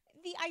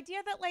the idea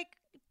that, like,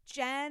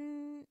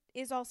 Jen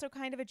is also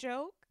kind of a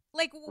joke.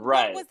 Like,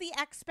 Right. what was the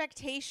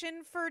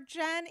expectation for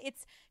Jen?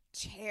 It's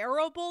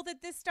terrible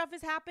that this stuff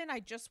has happened. I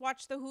just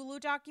watched the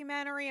Hulu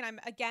documentary, and I'm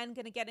again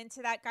going to get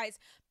into that, guys.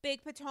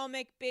 Big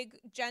Potomac, big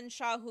Jen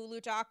Shah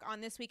Hulu doc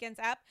on this weekend's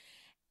app.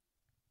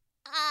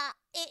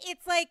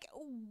 It's like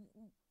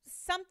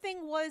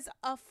something was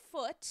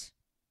afoot,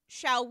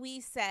 shall we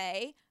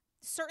say.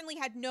 Certainly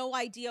had no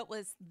idea it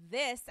was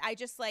this. I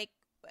just like,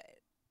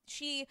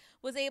 she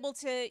was able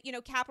to,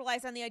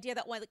 capitalize on the idea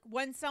that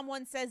when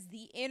someone says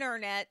the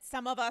internet,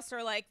 some of us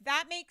are like,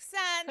 that makes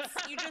sense.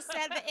 You just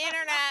said the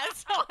internet.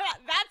 So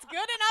that's good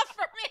enough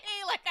for me.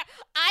 Like,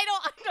 I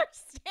don't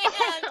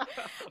understand.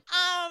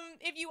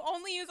 If you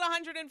only use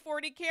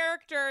 140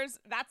 characters,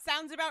 that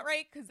sounds about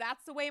right, because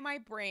that's the way my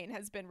brain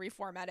has been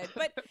reformatted.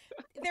 But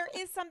there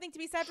is something to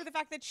be said for the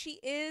fact that she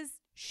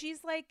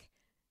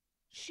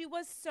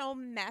was so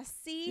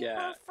messy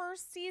her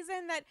first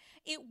season that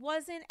it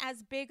wasn't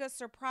as big a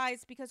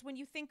surprise, because when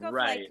you think of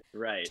right.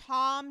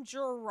 Tom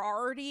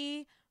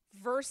Girardi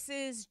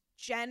versus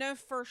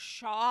Jennifer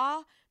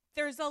Shaw,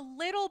 there's a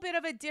little bit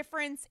of a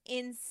difference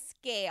in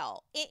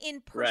scale,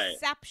 in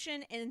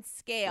perception and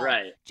scale.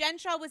 Right. Jen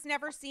Shaw was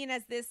never seen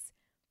as this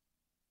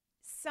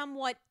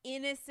somewhat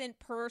innocent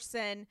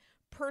person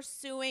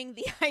pursuing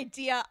the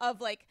idea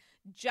of like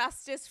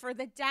justice for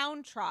the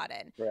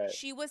downtrodden. Right.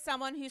 She was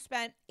someone who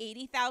spent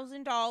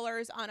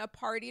 $80,000 on a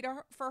party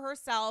for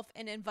herself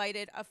and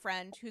invited a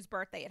friend whose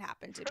birthday it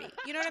happened to be.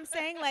 You know what I'm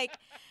saying? Like,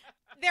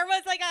 there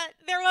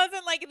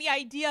wasn't like the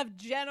idea of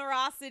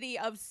generosity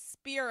of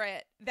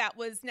spirit that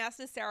was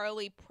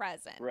necessarily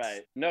present.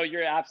 Right. No,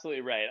 you're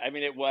absolutely right. I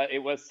mean, it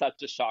was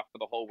such a shock for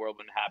the whole world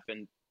when it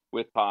happened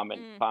with Tom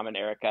and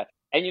Erica.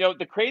 And,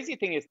 the crazy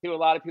thing is, too, a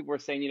lot of people were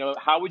saying,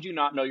 how would you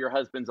not know your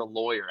husband's a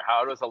lawyer?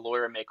 How does a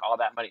lawyer make all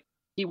that money?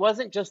 He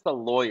wasn't just a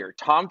lawyer.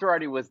 Tom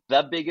Girardi was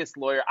the biggest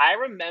lawyer. I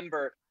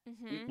remember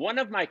one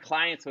of my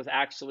clients was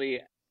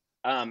actually,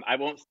 I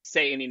won't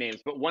say any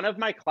names, but one of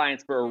my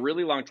clients for a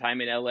really long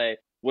time in LA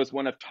was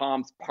one of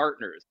Tom's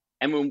partners.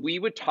 And when we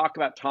would talk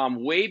about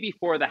Tom way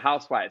before the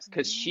Housewives,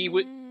 because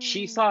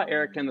she saw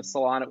Erica in the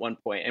salon at one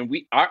point, and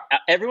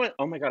everyone,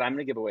 oh my God, I'm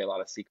gonna give away a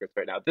lot of secrets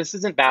right now. This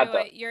isn't bad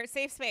though. You're a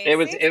safe space. It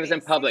was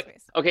in public.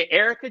 Okay,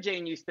 Erica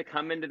Jane used to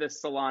come into the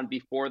salon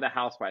before the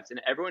Housewives, and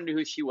everyone knew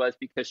who she was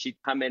because she'd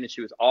come in and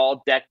she was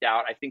all decked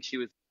out. I think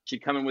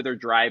she'd come in with her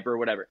driver or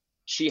whatever.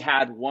 She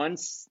had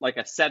like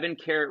a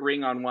 7-carat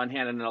ring on one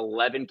hand and an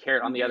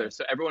 11-carat on the other.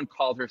 So everyone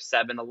called her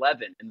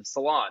 7-Eleven in the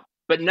salon.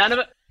 But none of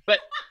it. But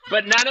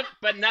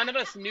none of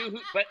us knew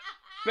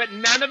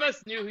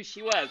who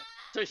she was.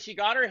 So she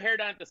got her hair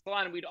done at the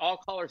salon, and we'd all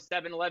call her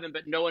 7-Eleven,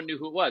 but no one knew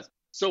who it was.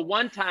 So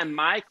one time,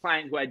 my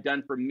client, who I'd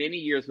done for many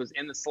years, was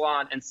in the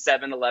salon, and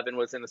 7-Eleven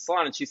was in the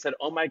salon, and she said,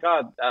 "Oh my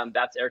God,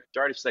 that's Erica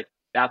Girardi." She's like,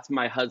 "That's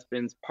my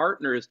husband's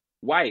partner's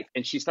wife."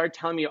 And she started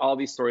telling me all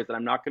these stories, and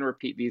I'm not going to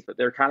repeat these, but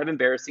they're kind of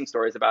embarrassing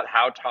stories about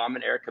how Tom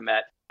and Erica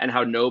met and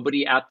how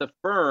nobody at the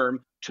firm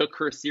took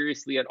her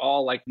seriously at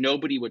all. Like,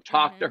 nobody would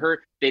talk to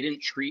her. They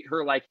didn't treat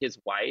her like his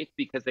wife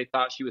because they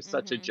thought she was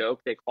such a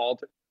joke.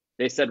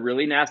 They said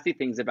really nasty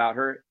things about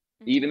her.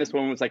 Even this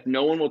woman was like,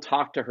 no one will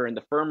talk to her in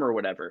the firm or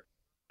whatever.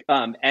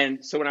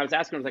 And so when I was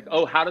asking her, I was like,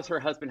 "Oh, how does her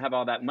husband have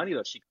all that money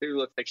though? She clearly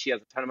looks like she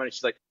has a ton of money."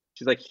 She's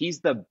like,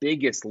 "He's the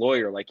biggest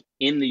lawyer like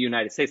in the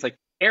United States. Like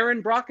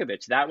Aaron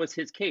Brockovich, that was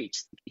his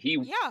case. He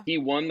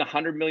won the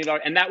 $100 million,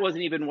 and that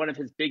wasn't even one of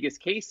his biggest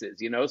cases,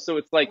 So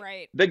it's like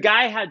the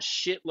guy had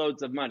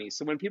shitloads of money.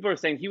 So when people are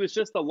saying he was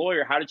just a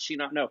lawyer, how did she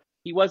not know?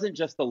 He wasn't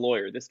just a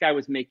lawyer. This guy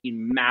was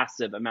making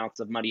massive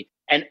amounts of money,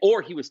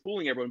 or he was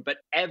fooling everyone. But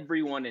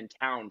everyone in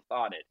town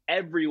thought it.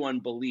 Everyone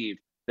believed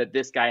that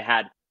this guy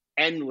had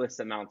endless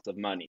amounts of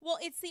money. Well,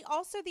 it's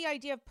also the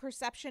idea of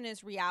perception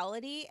is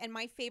reality. And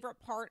my favorite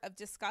part of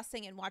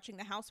discussing and watching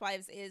the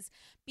Housewives is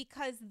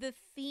because the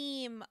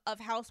theme of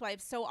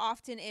Housewives so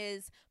often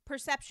is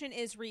perception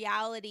is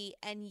reality,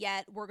 and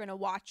yet we're going to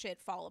watch it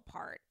fall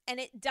apart. And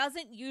it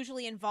doesn't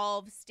usually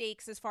involve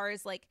stakes as far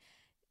as like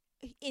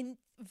in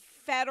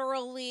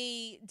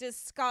federally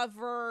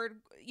discovered,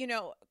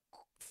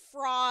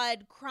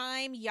 fraud,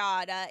 crime,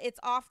 yada. It's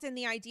often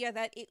the idea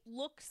that it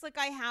looks like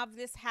I have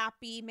this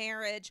happy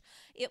marriage.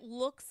 It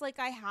looks like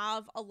I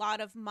have a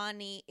lot of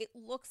money. It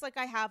looks like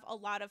I have a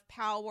lot of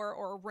power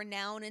or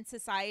renown in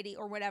society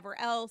or whatever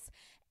else.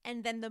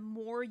 And then the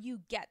more you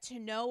get to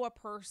know a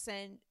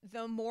person,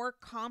 the more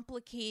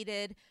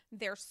complicated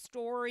their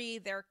story,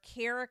 their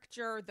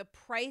character, the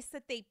price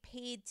that they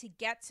paid to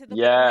get to the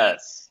point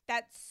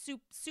that's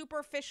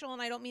superficial.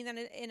 And I don't mean that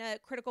in a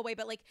critical way,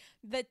 but like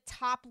the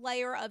top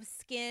layer of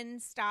skin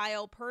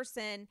style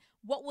person,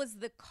 what was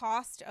the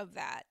cost of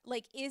that?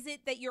 Like, is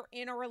it that you're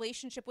in a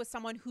relationship with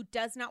someone who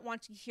does not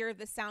want to hear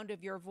the sound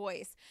of your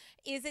voice?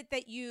 Is it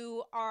that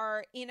you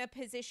are in a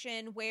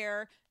position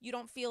where you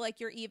don't feel like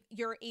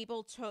you're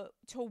able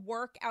to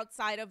work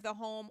outside of the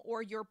home,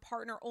 or your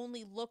partner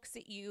only looks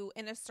at you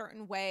in a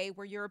certain way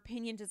where your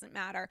opinion doesn't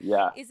matter?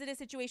 Yeah. Is it a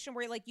situation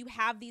where like you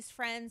have these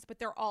friends, but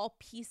they're all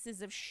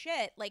pieces of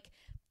shit? Like,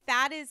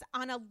 that is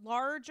on a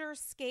larger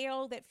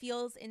scale that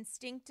feels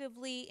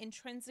instinctively,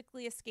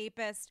 intrinsically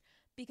escapist,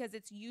 because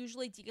it's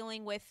usually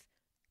dealing with,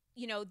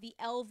 you know, the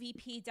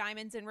LVP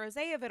diamonds and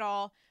rosé of it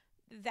all.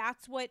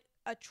 That's what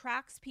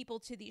attracts people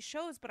to these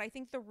shows. But I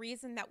think the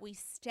reason that we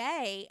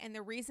stay and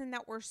the reason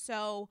that we're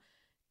so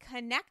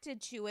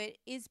connected to it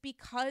is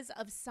because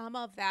of some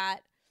of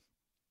that.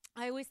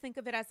 I always think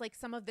of it as like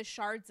some of the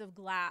shards of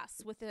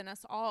glass within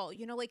us all,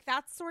 you know, like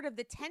that's sort of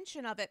the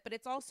tension of it, but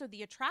it's also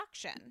the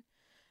attraction.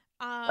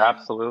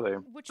 Absolutely.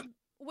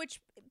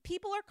 Which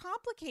people are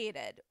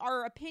complicated.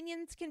 Our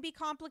opinions can be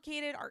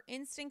complicated. Our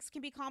instincts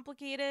can be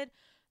complicated.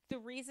 The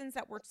reasons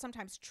that we're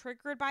sometimes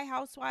triggered by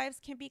housewives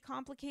can be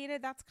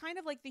complicated. That's kind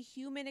of like the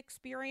human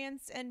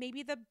experience and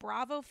maybe the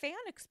Bravo fan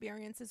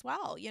experience as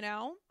well, you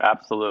know?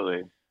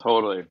 Absolutely.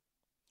 Totally.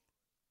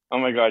 Oh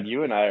my God,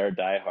 you and I are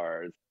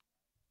diehards.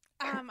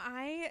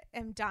 I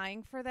am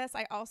dying for this.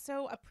 I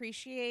also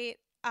appreciate,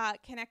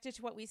 connected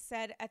to what we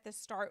said at the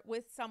start,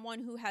 with someone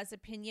who has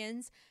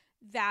opinions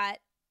that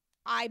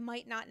I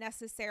might not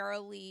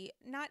necessarily,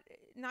 not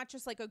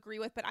just like agree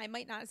with, but I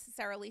might not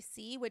necessarily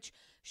see, which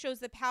shows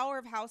the power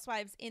of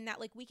Housewives in that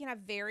like we can have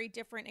very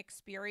different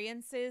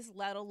experiences,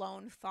 let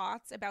alone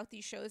thoughts about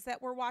these shows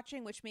that we're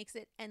watching, which makes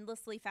it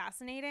endlessly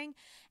fascinating.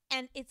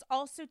 And it's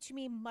also, to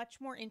me,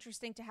 much more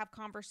interesting to have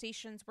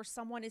conversations where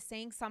someone is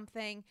saying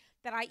something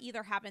that I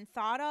either haven't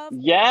thought of or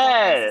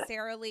don't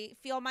necessarily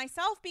feel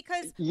myself,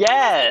 because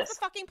what's the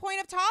fucking point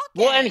of talking?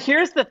 Well, and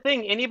here's the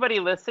thing. Anybody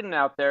listening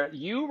out there,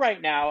 you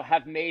right now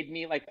have made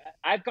me like,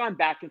 I've gone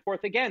back and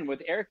forth again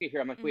with Erica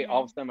here. I'm like, wait,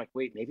 all of a sudden I'm like,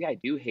 wait, maybe I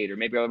do hate her,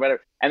 maybe or whatever.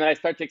 And then I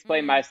start to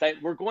explain my side.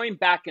 We're going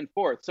back and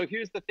forth. So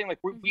here's the thing. Like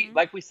we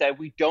like we said,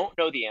 we don't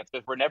know the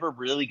answers. We're never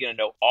really going to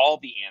know all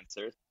the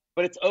answers.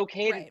 But it's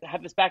okay to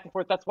have this back and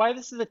forth. That's why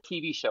this is a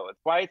TV show.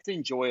 It's why it's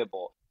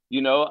enjoyable,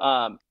 you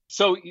know?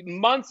 So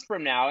months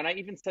from now, and I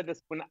even said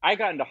this when I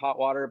got into hot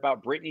water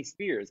about Britney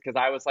Spears, because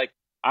I was like,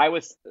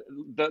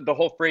 the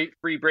whole free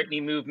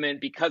Britney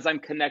movement, because I'm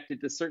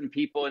connected to certain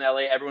people in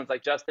LA. Everyone's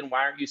like, Justin,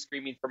 why aren't you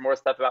screaming for more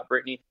stuff about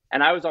Britney?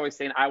 And I was always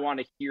saying, I want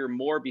to hear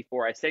more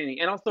before I say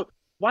anything. And also,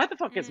 why the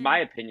fuck is my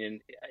opinion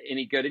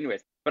any good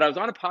anyways? But I was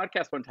on a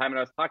podcast one time and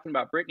I was talking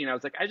about Britney and I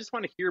was like, I just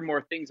want to hear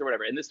more things or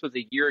whatever. And this was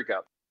a year ago.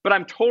 But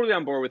I'm totally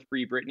on board with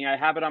Free Britney. I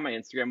have it on my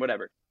Instagram,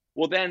 whatever.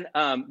 Well, then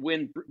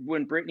when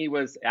Britney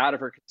was out of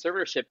her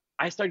conservatorship,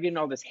 I started getting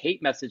all this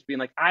hate message being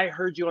like, I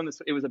heard you on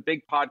this. It was a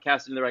big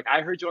podcast. And they're like,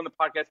 I heard you on the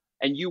podcast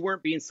and you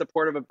weren't being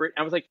supportive of Britney.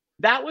 I was like,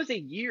 that was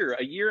it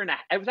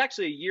was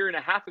actually a year and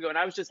a half ago. And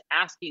I was just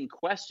asking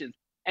questions.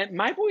 And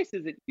my voice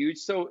isn't huge.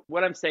 So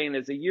what I'm saying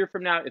is, a year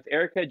from now, if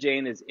Erika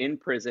Jayne is in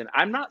prison,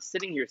 I'm not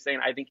sitting here saying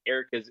I think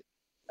Erika's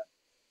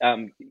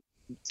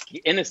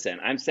innocent.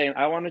 I'm saying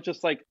I want to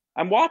just like,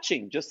 I'm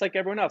watching just like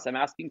everyone else. I'm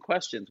asking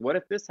questions. What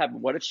if this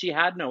happened? What if she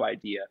had no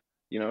idea?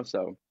 You know,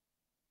 so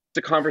it's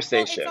a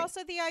conversation. Well, it's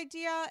also the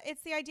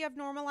idea of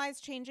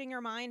normalized changing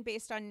your mind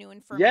based on new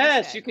information.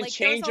 Yes, you can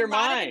change your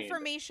mind. There's a lot of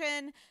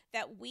information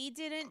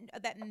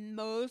that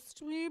most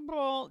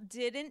people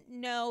didn't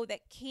know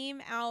that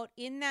came out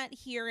in that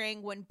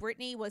hearing when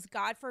Britney was,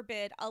 God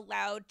forbid,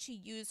 allowed to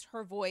use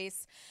her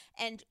voice,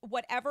 and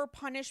whatever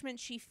punishment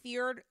she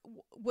feared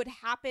would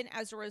happen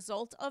as a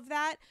result of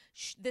that,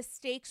 the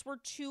stakes were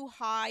too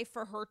high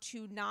for her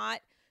to not,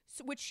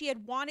 which she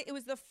had wanted. It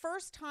was the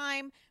first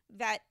time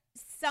that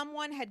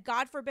someone had,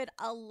 God forbid,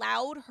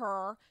 allowed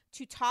her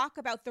to talk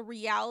about the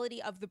reality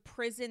of the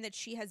prison that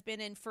she has been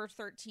in for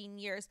 13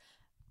 years.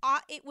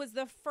 It was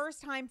the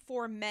first time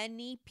for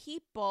many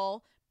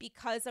people,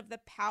 because of the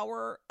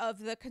power of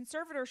the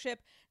conservatorship,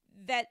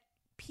 that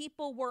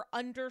people were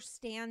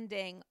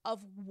understanding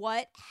of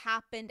what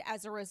happened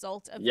as a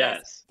result of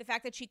this. The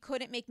fact that she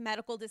couldn't make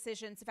medical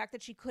decisions, the fact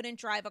that she couldn't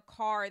drive a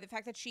car, the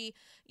fact that she,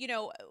 you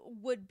know,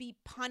 would be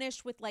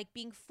punished with like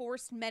being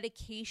forced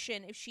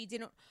medication if she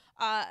didn't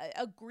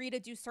agree to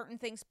do certain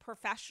things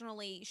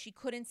professionally. She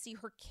couldn't see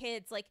her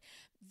kids. Like,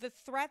 the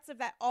threats of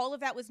that, all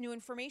of that was new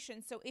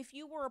information. So if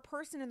you were a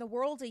person in the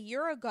world a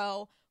year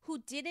ago who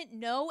didn't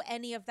know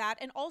any of that,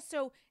 and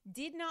also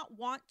did not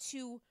want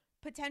to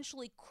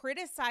potentially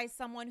criticize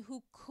someone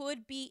who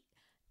could be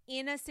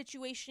in a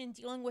situation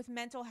dealing with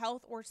mental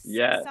health or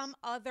Yes. some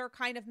other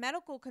kind of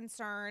medical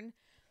concern,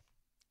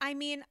 I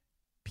mean,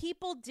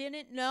 people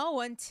didn't know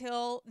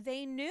until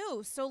they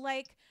knew. So,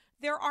 like,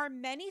 there are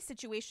many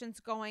situations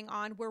going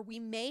on where we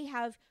may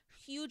have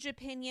huge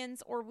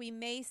opinions or we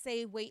may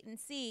say, wait and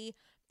see.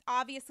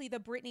 Obviously, the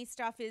Britney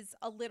stuff is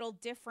a little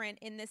different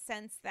in the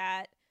sense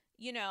that,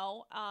 you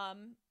know,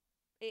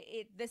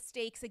 the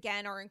stakes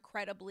again are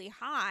incredibly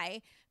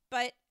high,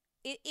 but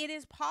it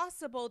is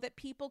possible that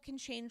people can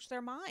change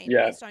their mind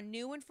Yeah. based on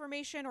new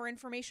information or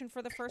information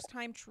for the first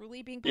time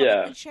truly being Yeah.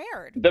 publicly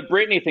shared. The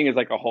Britney thing is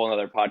like a whole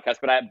other podcast,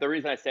 but the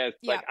reason I say it's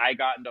Yeah. like I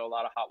got into a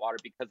lot of hot water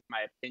because of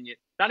my opinion,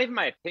 not even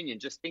my opinion,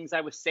 just things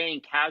I was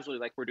saying casually,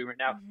 like we're doing right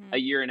now, Mhm. a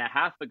year and a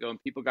half ago, and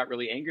people got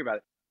really angry about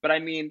it. But I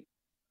mean,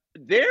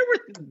 the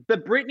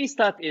Britney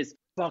stuff is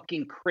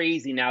fucking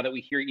crazy now that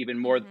we hear even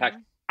more of the fact.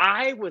 Mhm.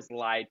 I was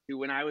lied to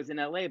when I was in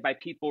LA by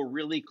people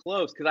really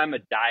close because I'm a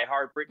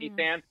diehard Britney Mm.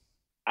 fan.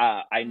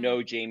 I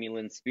know Jamie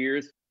Lynn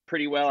Spears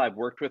pretty well. I've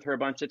worked with her a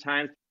bunch of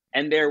times.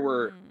 And there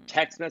were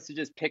text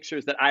messages,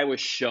 pictures that I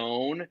was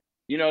shown,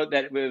 you know,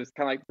 that it was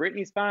kind of like,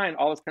 Britney's fine,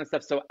 all this kind of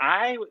stuff. So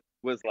I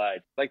was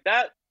like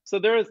that. So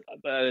there's,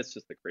 it's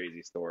just a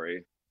crazy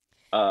story.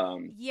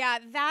 Yeah,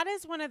 that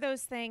is one of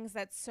those things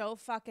that's so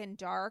fucking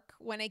dark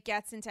when it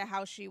gets into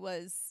how she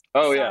was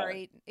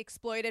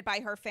exploited by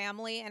her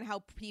family and how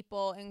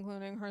people,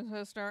 including her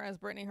sister, as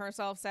Britney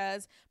herself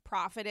says,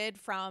 profited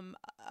from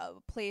a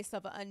place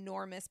of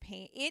enormous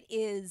pain. It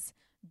is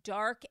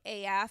dark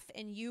AF,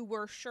 and you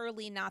were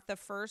surely not the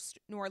first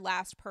nor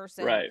last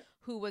person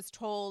who was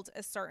told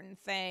a certain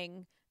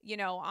thing, you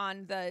know,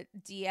 on the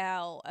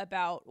DL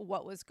about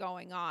what was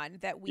going on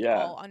that we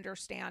all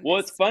understand. Well,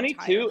 it's funny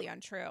too.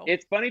 Untrue.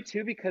 It's funny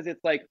too because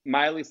it's like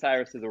Miley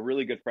Cyrus is a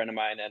really good friend of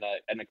mine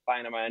and a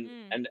client of mine,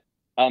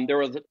 and there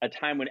was a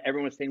time when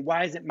everyone was saying,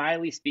 "Why isn't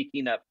Miley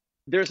speaking up?"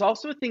 There's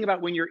also a thing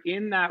about when you're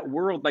in that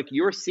world, like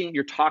you're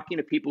talking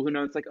to people who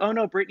know. It's like, "Oh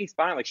no, Britney's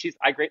fine. Like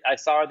I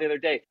saw her the other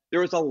day."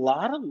 There was a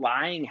lot of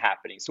lying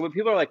happening. So when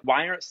people are like,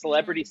 "Why aren't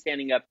celebrities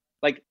standing up?"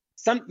 Like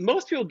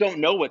most people don't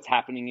know what's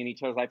happening in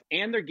each other's life,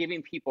 and they're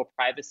giving people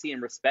privacy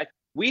and respect.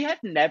 We had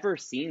never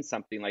seen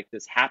something like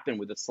this happen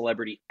with a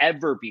celebrity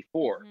ever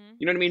before.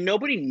 You know what I mean?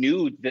 Nobody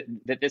knew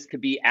that this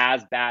could be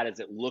as bad as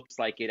it looks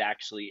like it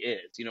actually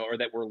is, you know, or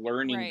that we're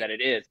learning that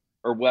it is,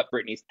 or what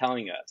Britney's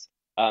telling us.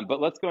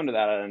 But let's go into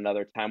that at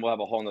another time. We'll have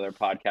a whole nother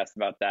podcast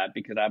about that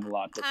because I have a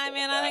lot to say. I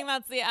mean, I think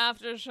that's the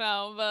after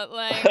show, but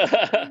like,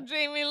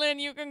 Jamie Lynn,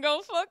 you can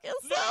go fuck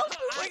yourself.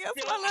 I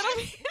guess my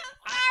little.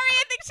 Sorry,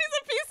 I think she's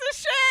a piece of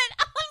shit.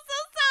 I'm so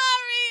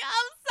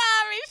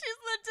sorry.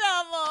 She's the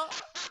devil.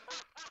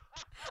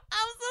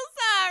 I'm so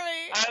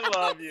sorry. I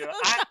love you.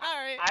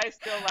 Sorry. I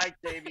still like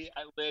Jamie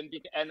Lynn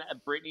and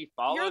Britney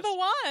follows. You're the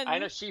one. I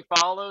know she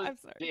follows. I'm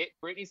sorry.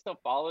 Britney still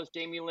follows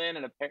Jamie Lynn,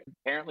 and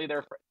apparently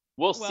they're.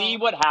 We'll see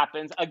what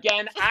happens.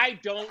 Again, I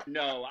don't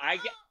know. I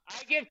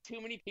give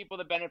too many people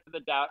the benefit of the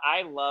doubt.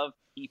 I love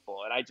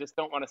people, and I just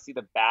don't want to see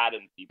the bad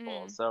in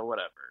people. So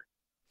whatever.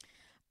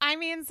 I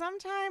mean,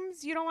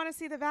 sometimes you don't want to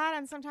see the bad,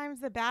 and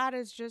sometimes the bad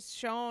is just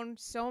shown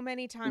so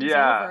many times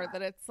over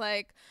that it's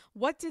like,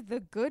 what did the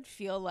good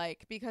feel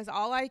like? Because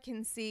all I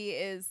can see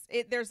is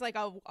there's like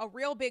a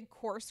real big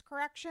course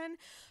correction,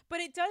 but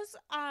it does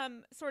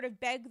sort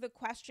of beg the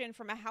question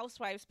from a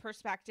housewife's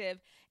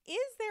perspective. Is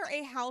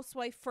there a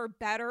housewife, for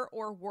better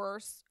or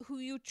worse, who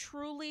you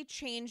truly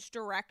changed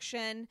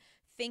direction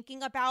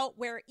thinking about,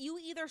 where you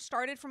either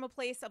started from a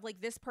place of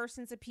like, this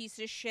person's a piece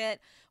of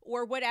shit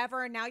or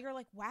whatever, and now you're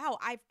like, wow,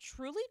 I've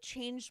truly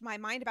changed my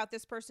mind about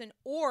this person,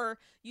 or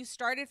you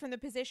started from the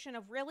position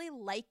of really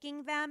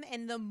liking them,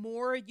 and the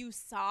more you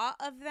saw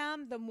of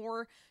them, the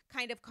more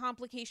kind of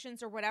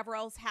complications or whatever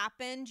else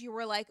happened, you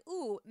were like,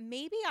 ooh,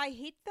 maybe I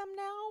hate them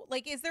now?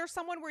 Like, is there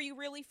someone where you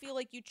really feel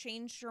like you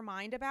changed your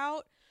mind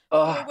about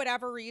for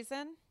whatever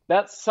reason?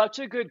 That's such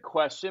a good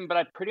question, but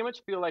I pretty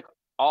much feel like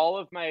all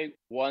of my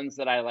ones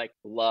that I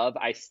love,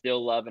 I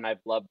still love, and I've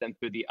loved them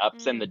through the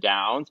ups and the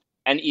downs.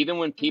 And even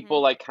when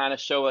people like kind of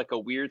show like a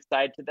weird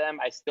side to them,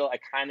 I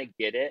kind of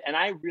get it. And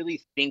I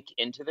really think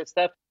into this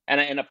stuff, and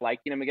I end up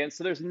liking them again.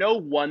 So there's no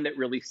one that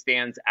really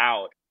stands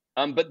out.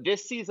 But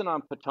this season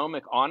on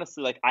Potomac,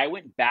 honestly, like I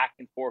went back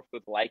and forth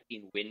with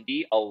liking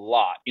Wendy a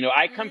lot. You know,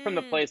 I come from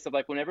the place of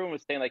like when everyone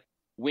was saying like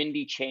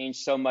Wendy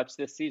changed so much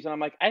this season, I'm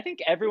like, I think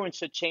everyone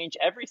should change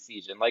every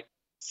season.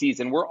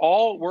 We're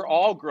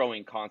all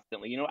growing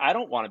constantly. You know, I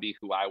don't want to be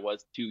who I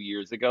was 2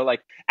 years ago.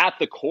 Like at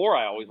the core,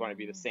 I always want to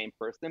be the same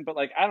person. But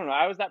like, I don't know.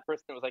 I was that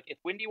person that was like, if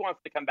Wendy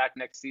wants to come back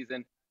next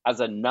season as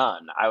a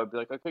nun, I would be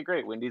like, okay,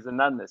 great. Wendy's a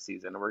nun this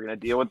season, and we're gonna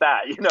deal with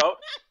that. You know.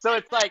 So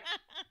it's like,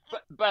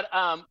 but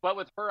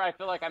with her, I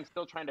feel like I'm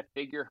still trying to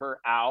figure her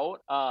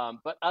out.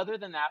 But other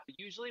than that,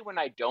 usually when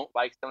I don't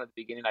like someone at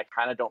the beginning, I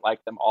kind of don't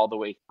like them all the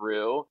way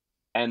through.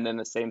 And then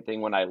the same thing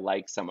when I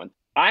like someone.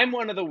 I'm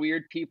one of the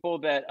weird people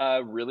that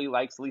really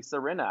likes Lisa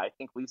Rinna. I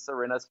think Lisa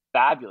Rinna's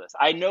fabulous.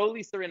 I know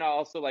Lisa Rinna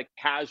also like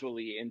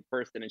casually in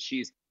person, and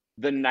she's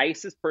the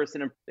nicest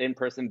person in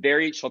person.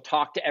 She'll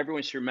talk to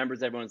everyone. She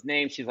remembers everyone's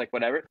name. She's like,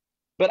 whatever.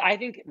 But I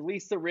think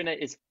Lisa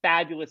Rinna is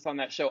fabulous on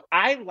that show.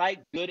 I like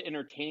good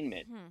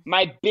entertainment.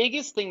 My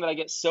biggest thing that I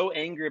get so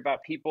angry about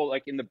people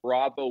like in the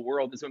Bravo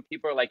world is when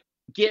people are like,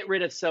 get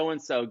rid of so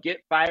and so,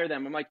 fire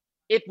them. I'm like,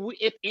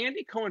 if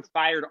Andy Cohen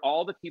fired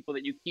all the people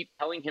that you keep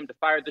telling him to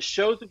fire, the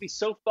shows would be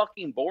so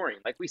fucking boring.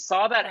 Like we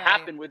saw that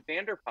happen with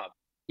Vanderpump.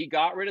 He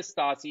got rid of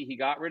Stassi, he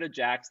got rid of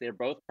Jax. They're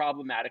both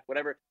problematic,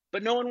 whatever.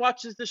 But no one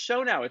watches the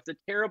show now. It's a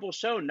terrible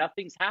show.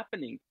 Nothing's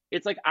happening.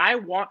 It's like I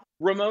want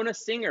Ramona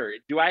Singer.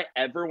 Do I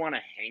ever want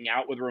to hang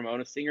out with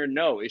Ramona Singer?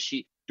 No.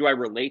 Do I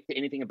relate to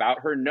anything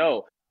about her?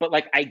 No. But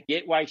like I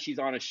get why she's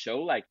on a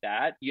show like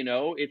that. You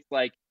know, it's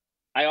like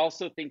I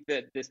also think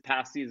that this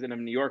past season of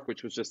New York,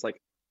 which was just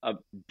like a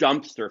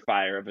dumpster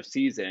fire of a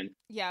season.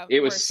 Yeah,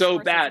 it was so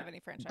bad.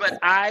 But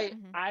I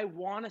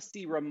want to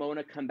see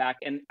Ramona come back,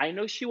 and I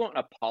know she won't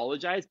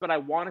apologize, but I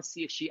want to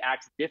see if she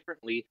acts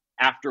differently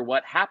after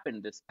what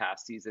happened this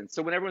past season.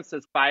 So when everyone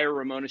says fire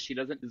Ramona, she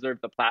doesn't deserve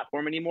the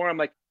platform anymore, I'm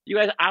like, you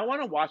guys, I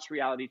want to watch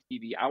reality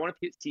TV. I want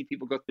to see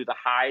people go through the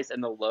highs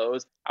and the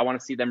lows. I want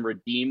to see them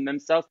redeem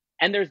themselves.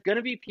 And there's going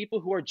to be people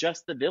who are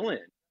just the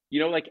villain.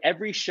 You know, like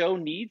every show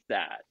needs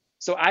that.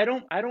 So I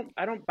don't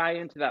buy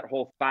into that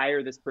whole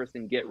fire this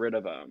person, get rid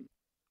of them.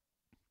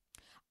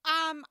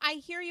 I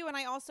hear you, and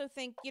I also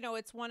think, you know,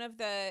 it's one of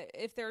the,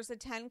 if there's a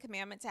 10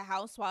 commandment to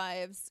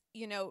housewives,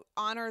 you know,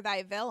 honor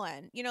thy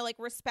villain. You know, like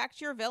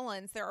respect your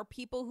villains. There are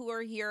people who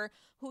are here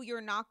who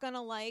you're not going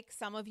to like.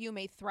 Some of you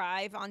may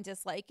thrive on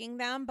disliking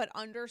them, but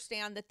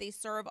understand that they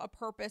serve a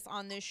purpose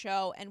on this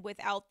show, and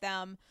without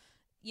them,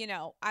 you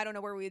know, I don't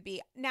know where we would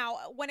be. Now,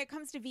 when it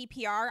comes to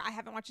VPR, I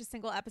haven't watched a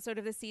single episode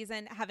of the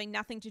season, having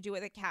nothing to do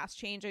with a cast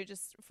change. I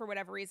just, for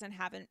whatever reason,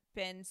 haven't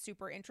been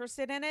super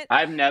interested in it.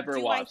 I've never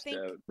watched it,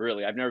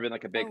 really. I've never been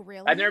like a big,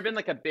 I've never been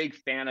like a big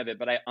fan of it,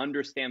 but I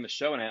understand the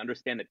show and I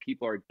understand that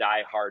people are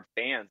diehard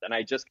fans. And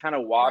I just kind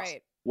of watched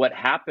what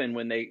happened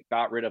when they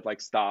got rid of like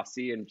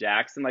Stassi and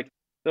Jackson. Like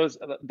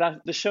the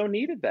show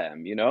needed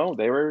them, you know,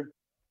 they were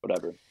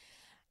whatever.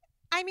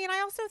 I mean, I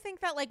also think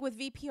that, like, with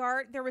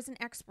VPR, there was an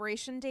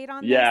expiration date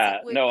on this.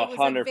 It was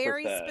 100%. A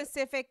very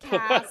specific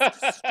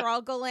cast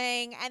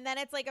struggling, and then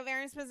it's, like, a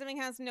very specific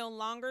cast no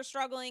longer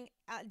struggling,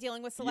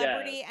 dealing with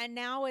celebrity, and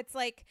now it's,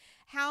 like,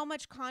 how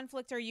much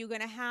conflict are you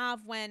going to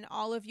have when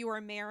all of you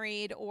are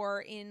married or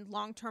in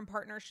long-term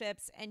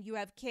partnerships and you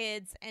have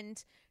kids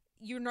and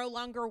you're no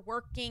longer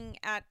working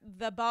at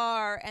the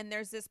bar, and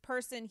there's this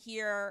person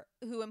here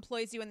who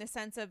employs you in the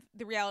sense of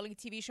the reality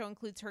TV show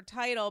includes her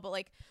title, but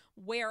like,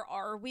 where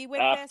are we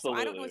with this? So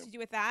I don't know what to do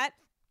with that.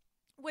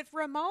 With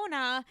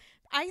Ramona,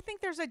 I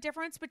think there's a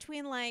difference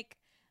between like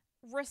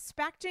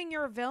respecting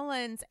your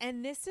villains,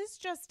 and this is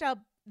just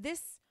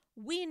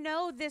we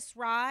know this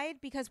ride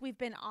because we've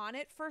been on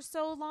it for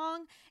so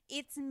long.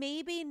 It's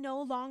maybe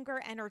no longer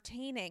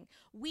entertaining.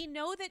 We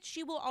know that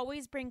she will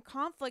always bring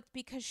conflict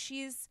because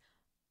she's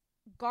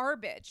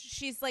garbage.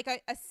 She's like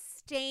a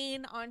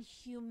stain on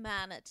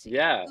humanity.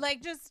 Yeah.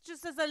 Like just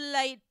as a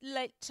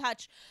light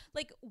touch.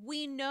 Like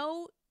we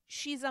know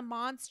she's a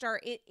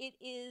monster. It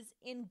is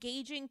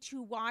engaging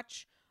to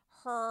watch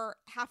her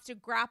have to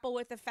grapple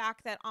with the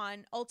fact that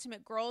on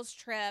Ultimate Girls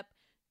Trip,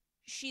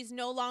 she's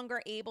no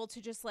longer able to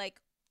just like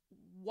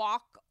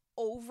walk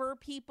over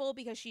people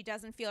because she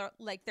doesn't feel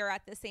like they're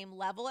at the same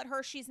level at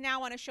her. She's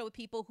now on a show with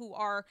people who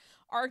are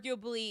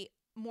arguably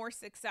more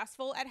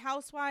successful at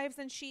Housewives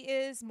than she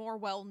is, more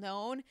well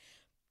known.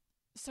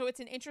 So it's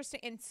an interesting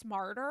and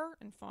smarter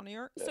and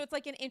funnier. Yeah. So it's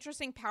like an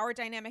interesting power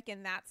dynamic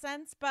in that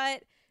sense,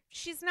 but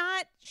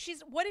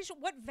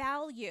what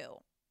value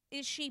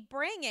is she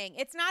bringing?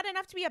 It's not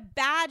enough to be a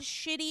bad,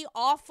 shitty,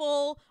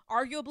 awful,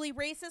 arguably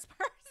racist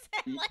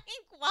person. Like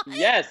what?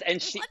 Yes,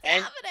 and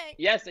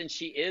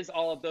she is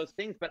all of those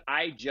things, but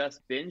I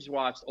just binge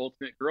watched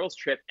Ultimate Girls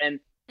Trip,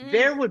 and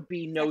there would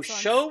be no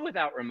show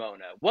without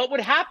Ramona. What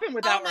would happen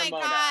without Ramona? Oh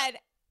my God.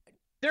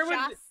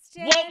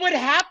 What would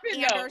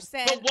happen Anderson.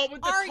 though? But what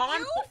would the conflict?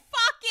 You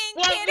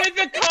fucking kidding? What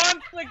would the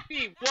conflict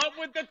be? What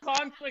would the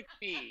conflict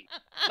be?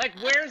 Like,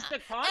 where's the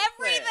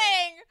conflict?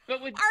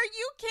 Everything. Are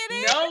you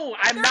kidding? No,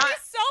 I'm not. There's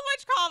so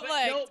much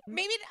conflict. No,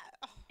 maybe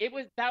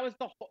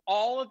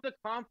all of the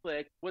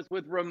conflict was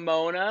with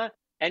Ramona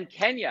and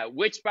Kenya,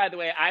 which, by the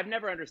way, I've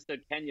never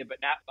understood Kenya, but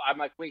now I'm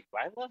like, wait, do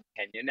I love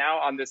Kenya now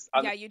on this?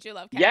 Yeah, you do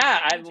love Kenya. Yeah,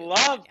 I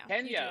love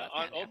Kenya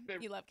on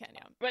Ultimate. You love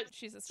Kenya, but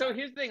she's a star. So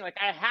here's the thing: like,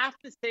 I have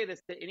to say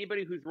this to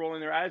anybody who's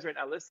rolling their eyes right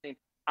now listening.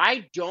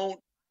 I don't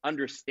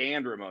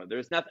understand Ramona.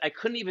 There's nothing. I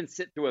couldn't even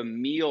sit through a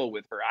meal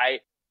with her.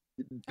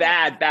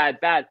 Bad.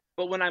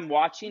 But when I'm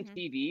watching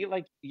TV,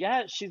 like,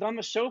 yeah, she's on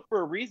the show for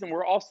a reason.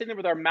 We're all sitting there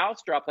with our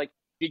mouths dropped, like,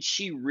 did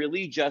she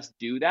really just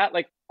do that?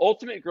 Like,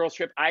 Ultimate Girls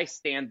Trip, I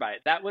stand by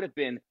it. That would have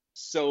been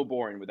so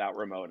boring without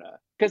Ramona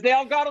because they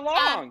all got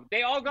along.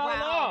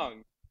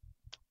 Along.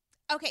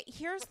 Okay,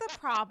 here's the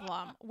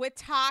problem with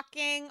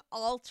talking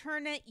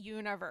alternate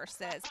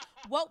universes.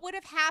 What would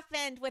have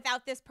happened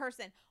without this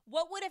person?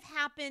 What would have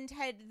happened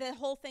had the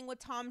whole thing with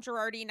Tom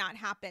Girardi not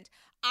happened?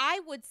 I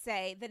would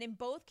say that in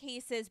both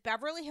cases,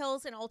 Beverly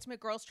Hills and Ultimate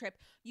Girls Trip,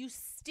 you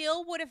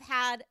still would have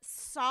had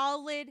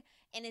solid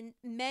and in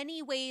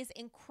many ways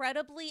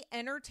incredibly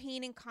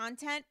entertaining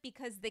content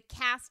because the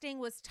casting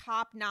was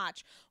top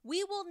notch.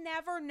 We will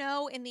never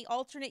know in the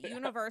alternate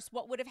universe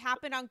what would have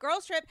happened on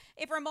Girls Trip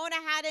if Ramona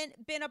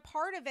hadn't been a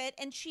part of it,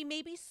 and she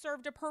maybe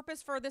served a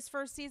purpose for this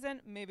first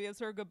season. Maybe it's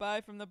her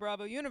goodbye from the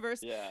Bravo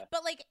universe. Yeah.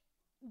 But like,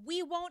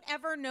 we won't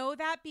ever know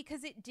that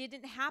because it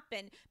didn't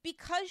happen.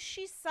 Because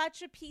she's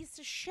such a piece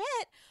of shit,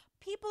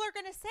 people are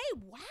going to say,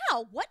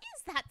 wow, what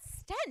is that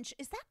stench?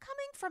 Is that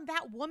coming from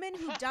that woman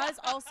who does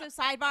also,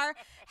 sidebar,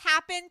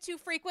 happen to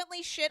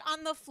frequently shit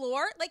on the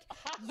floor? Like,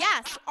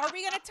 yes. Are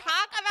we going to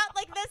talk about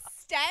like the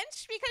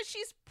stench because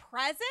she's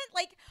present?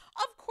 Like,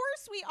 of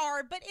course we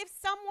are. But if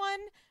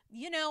someone,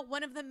 you know,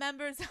 one of the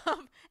members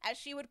of, as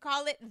she would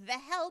call it, the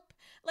help,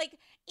 like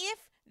if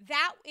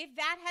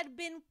that had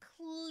been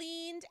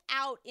cleaned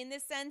out in the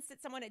sense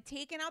that someone had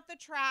taken out the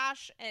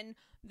trash and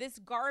this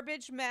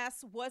garbage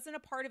mess wasn't a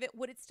part of it,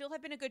 would it still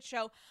have been a good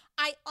show?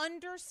 I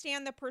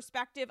understand the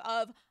perspective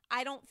of,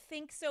 I don't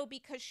think so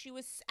because she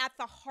was at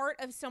the heart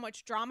of so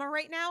much drama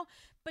right now,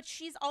 but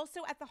she's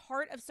also at the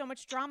heart of so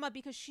much drama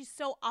because she's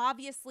so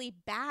obviously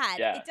bad.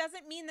 Yeah. It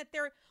doesn't mean that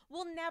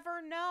we'll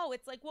never know.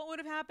 It's like, what would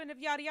have happened if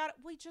yada yada?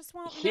 We just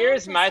won't know.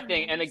 Here's my Justin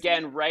thing, and Anderson.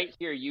 again, right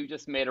here, you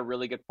just made a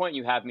really good point.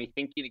 You have me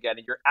thinking again,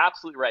 and you're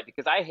absolutely right,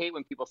 because I hate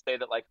when people say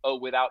that, like, oh,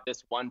 without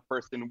this one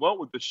person, what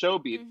would the show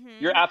be?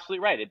 You're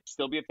absolutely right. It'd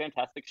still be a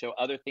fantastic show.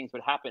 Other things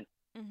would happen.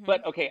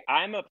 But okay,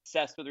 I'm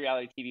obsessed with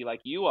reality TV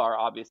like you are,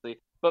 obviously.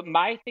 But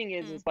my thing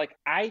is like,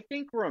 I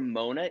think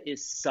Ramona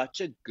is such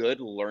a good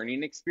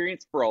learning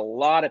experience for a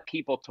lot of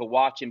people to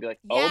watch and be like,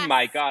 oh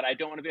my Yes. God, I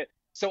don't want to be it.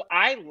 So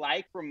I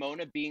like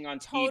Ramona being on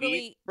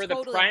TV for the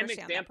Totally prime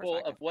understand that example of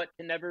perspective. what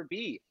can never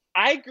be.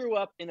 I grew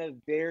up in a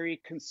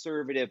very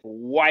conservative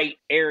white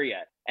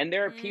area. And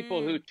there are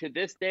people who, to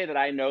this day, that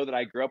I know that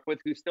I grew up with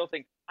who still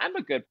think I'm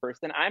a good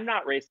person. I'm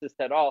not racist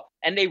at all.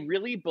 And they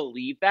really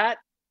believe that.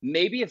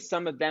 Maybe if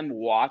some of them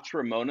watch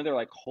Ramona, they're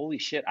like, holy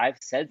shit, I've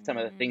said some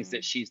of the things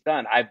that she's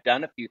done. I've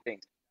done a few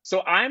things.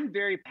 So I'm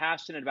very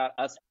passionate about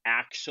us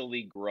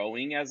actually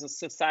growing as a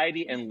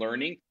society and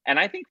learning. And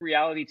I think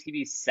reality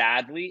TV,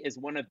 sadly, is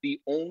one of the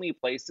only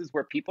places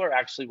where people are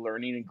actually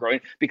learning and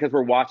growing because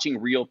we're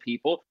watching real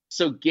people.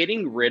 So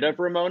getting rid of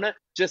Ramona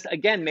just,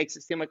 again, makes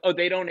it seem like, oh,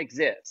 they don't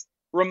exist.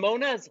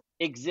 Ramonas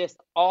exist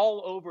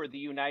all over the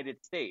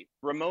United States.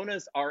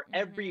 Ramonas are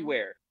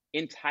everywhere.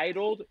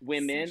 Entitled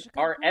women Such a good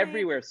are point.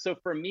 everywhere. So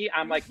for me,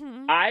 I'm like,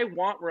 I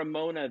want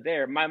Ramona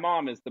there. My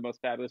mom is the most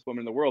fabulous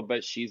woman in the world,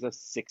 but she's a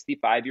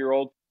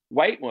 65-year-old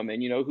white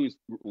woman, you know, who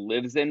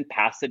lives in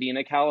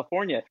Pasadena,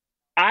 California.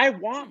 I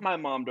want my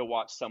mom to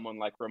watch someone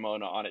like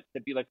Ramona on it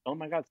to be like, oh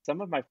my God,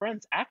 some of my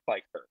friends act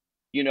like her,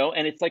 you know,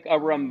 and it's like a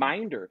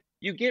reminder.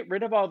 You get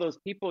rid of all those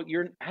people.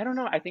 I don't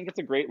know. I think it's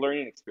a great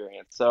learning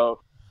experience. So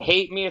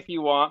hate me if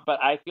you want,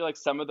 but I feel like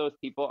some of those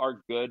people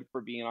are good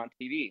for being on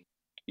TV,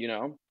 you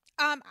know?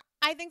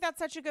 I think that's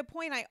such a good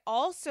point. I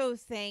also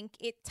think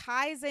it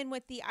ties in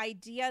with the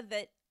idea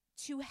that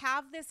to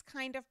have this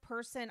kind of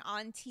person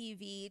on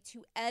TV,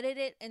 to edit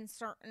it in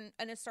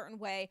a certain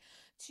way,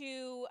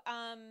 to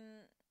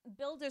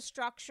build a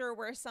structure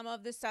where some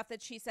of the stuff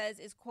that she says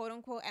is quote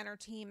unquote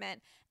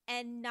entertainment,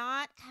 and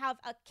not have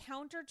a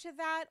counter to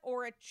that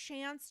or a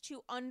chance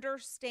to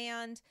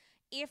understand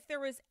if there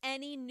was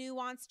any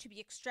nuance to be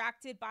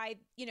extracted by,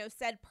 you know,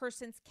 said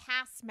person's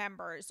cast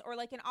members, or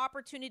like an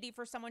opportunity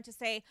for someone to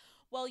say,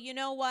 well, you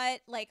know what,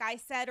 like I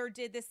said or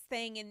did this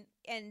thing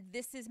and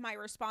this is my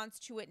response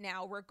to it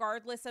now,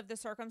 regardless of the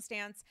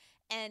circumstance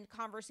and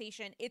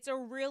conversation. It's a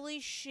really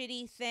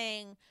shitty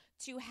thing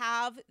to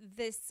have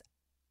this,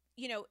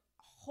 you know,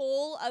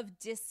 hole of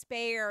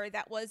despair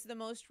that was the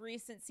most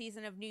recent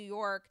season of New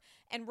York,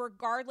 and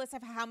regardless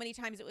of how many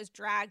times it was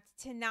dragged,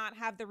 to not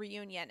have the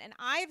reunion. And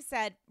I've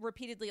said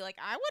repeatedly, like,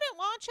 I wouldn't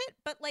watch it,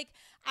 but like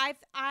I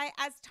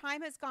as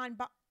time has gone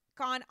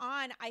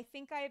on, I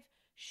think I've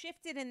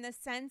shifted in the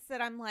sense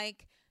that I'm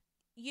like,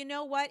 you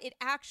know what, it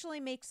actually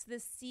makes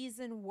this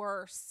season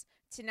worse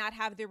to not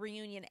have the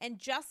reunion. And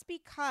just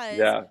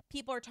because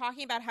people are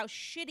talking about how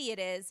shitty it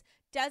is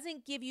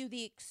doesn't give you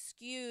the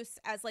excuse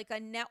as like a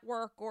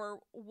network or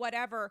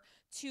whatever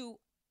to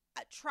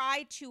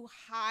try to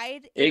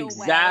hide it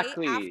away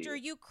after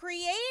you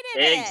created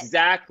it.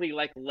 Exactly.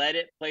 Like, let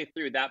it play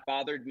through. That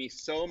bothered me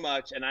so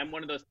much. And I'm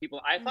one of those people.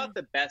 I thought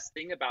the best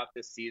thing about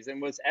this season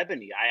was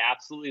Ebony. I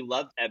absolutely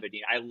loved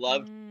Ebony. I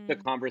loved the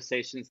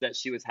conversations that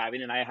she was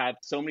having. And I had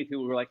so many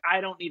people who were like,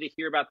 I don't need to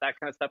hear about that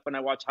kind of stuff when I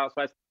watch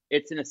Housewives.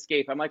 It's an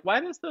escape. I'm like, why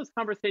does those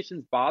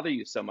conversations bother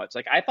you so much?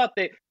 Like,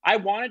 I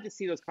wanted to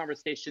see those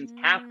conversations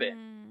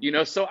happen, you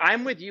know? So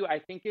I'm with you. I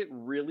think it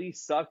really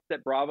sucked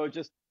that Bravo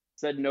just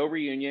said no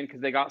reunion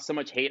because they got so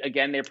much hate.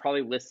 Again, they're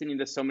probably listening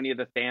to so many of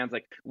the fans.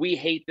 Like, we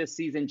hate this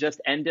season,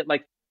 just end it.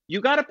 Like, you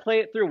got to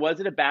play it through. Was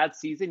it a bad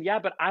season? Yeah,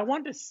 but I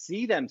wanted to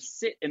see them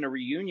sit in a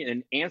reunion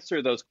and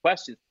answer those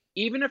questions.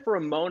 Even if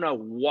Ramona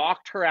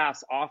walked her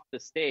ass off the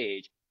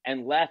stage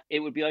and left, it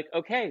would be like,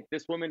 okay,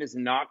 this woman is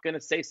not going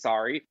to say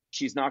sorry.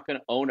 She's not going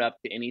to own up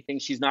to anything.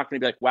 She's not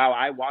going to be like, wow,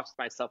 I watched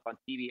myself on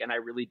TV and I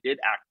really did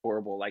act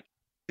horrible. Like,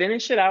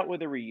 finish it out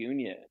with a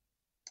reunion.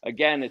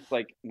 again, it's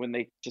like when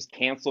they just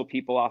cancel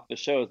people off the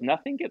shows,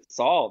 nothing gets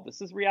solved.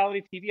 This is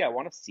reality TV. I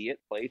want to see it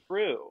play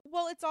through.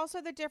 Well, it's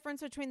also the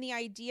difference between the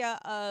idea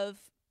of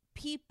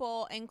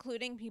people,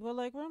 including people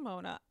like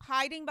Ramona,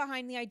 hiding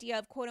behind the idea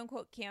of quote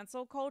unquote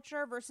cancel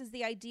culture versus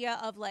the idea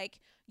of like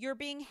you're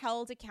being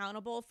held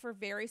accountable for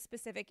very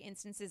specific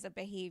instances of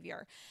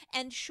behavior.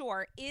 And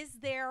sure, is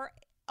there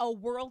a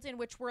world in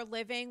which we're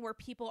living where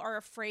people are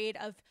afraid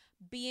of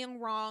being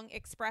wrong,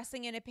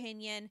 expressing an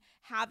opinion,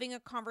 having a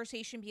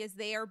conversation because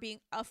they are being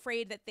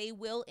afraid that they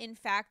will in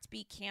fact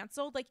be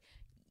canceled? Like,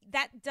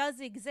 that does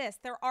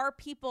exist. There are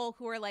people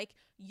who are like,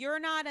 you're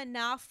not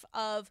enough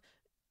of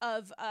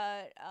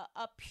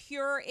a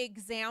pure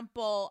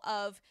example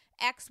of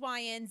X, Y,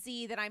 and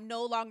Z that I'm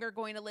no longer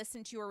going to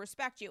listen to or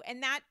respect you.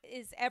 And that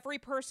is every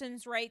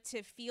person's right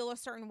to feel a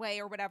certain way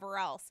or whatever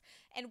else.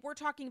 And we're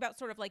talking about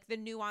sort of like the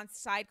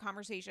nuanced side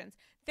conversations.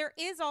 There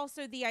is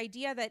also the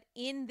idea that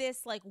in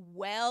this like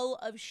well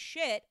of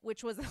shit,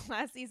 which was the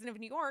last season of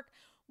New York,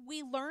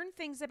 we learn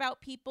things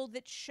about people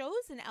that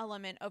shows an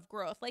element of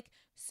growth. Like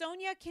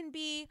Sonia can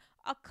be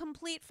a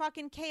complete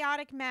fucking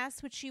chaotic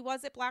mess, which she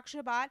was at Black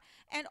Shabbat,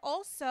 and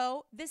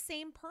also the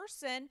same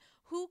person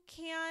who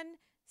can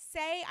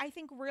say, I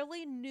think,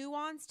 really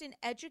nuanced and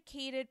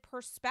educated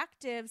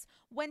perspectives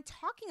when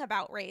talking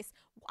about race.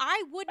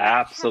 I would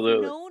not have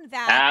known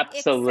that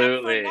except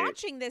for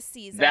watching this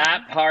season.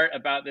 That part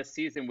about this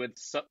season with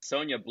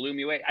Sonia blew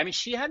me away. I mean,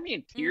 she had me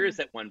in tears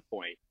at one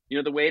point. You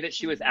know, the way that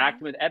she was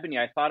acting with Ebony,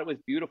 I thought it was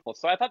beautiful.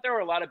 So I thought there were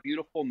a lot of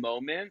beautiful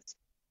moments.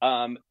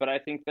 But I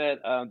think that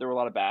there were a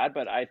lot of bad,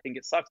 but I think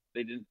it sucks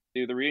they didn't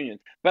do the reunion.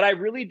 But I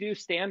really do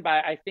stand by,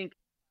 I think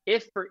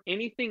if for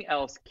anything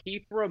else,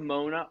 keep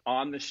Ramona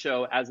on the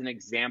show as an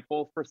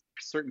example for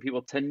certain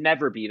people to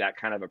never be that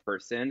kind of a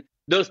person.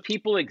 Those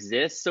people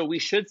exist, so we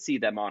should see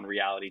them on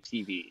reality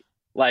TV.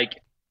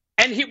 Like,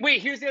 and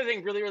here's the other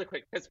thing really, really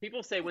quick, because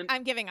people say when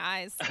I'm giving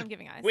eyes.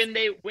 when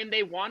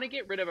they want to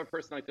get rid of a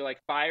person, like they're like,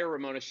 fire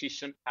Ramona, she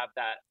shouldn't have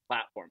that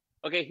platform.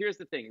 Okay, here's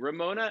the thing.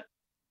 Ramona,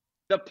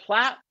 the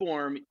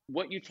platform,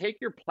 what you take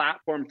your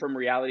platform from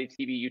reality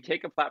TV, you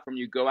take a platform,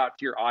 you go out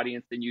to your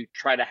audience, and you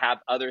try to have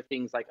other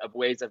things like of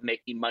ways of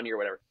making money or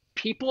whatever.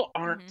 People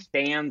aren't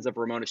fans of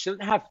Ramona. She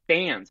doesn't have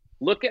fans.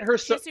 Look at her.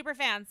 She's super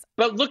fans.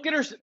 But look at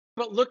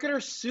her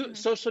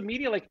social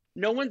media. Like,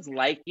 no one's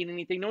liking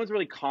anything. No one's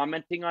really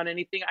commenting on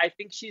anything. I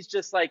think she's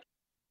just like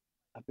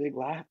a big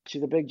laugh.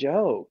 She's a big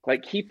joke.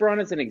 Like, keep her on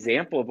as an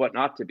example of what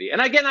not to be. And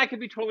again, I could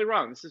be totally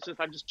wrong.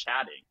 I'm just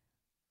chatting.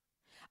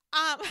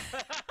 I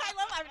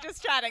love I'm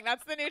just chatting.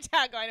 That's the new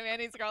tagline of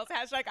Andy's Girls. #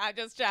 I'm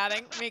just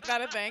chatting. Make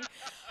that a thing.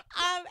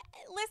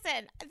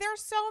 Listen,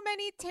 there's so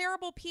many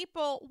terrible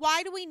people.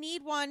 Why do we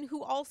need one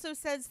who also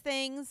says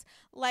things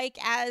like,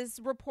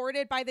 as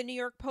reported by the New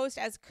York Post,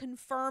 as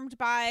confirmed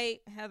by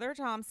Heather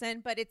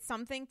Thompson, but it's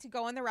something to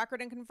go on the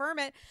record and confirm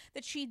it,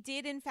 that she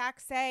did in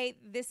fact say,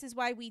 this is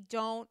why we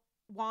don't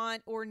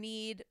want or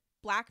need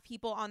Black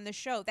people on the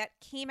show. That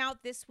came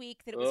out this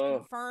week, that it was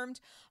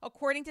confirmed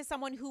according to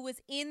someone who was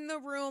in the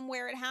room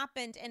where it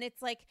happened. And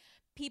it's like,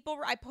 people,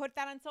 I put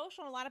that on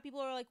social, and a lot of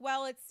people are like,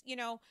 well, it's, you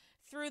know,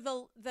 through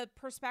the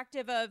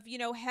perspective of, you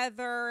know,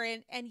 Heather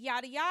and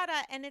yada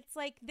yada. And it's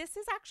like, this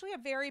is actually a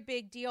very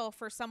big deal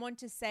for someone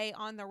to say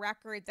on the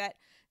record that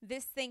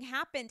this thing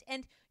happened.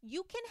 And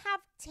you can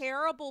have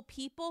terrible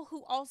people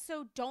who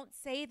also don't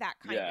say that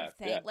kind of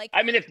thing. Like,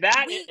 I mean, if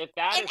that and is,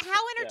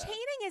 how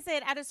entertaining is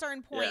it at a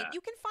certain point? Yeah. You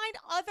can find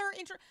other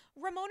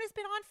Ramona's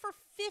been on for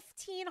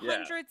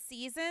 1,500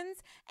 seasons,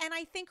 and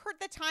I think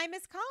the time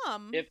has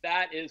come. If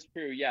that is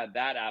true,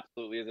 that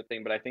absolutely is a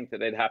thing. But I think that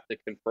they'd have to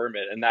confirm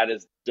it, and that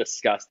is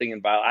disgusting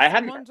and vile. I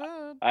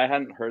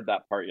hadn't heard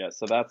that part yet,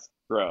 so that's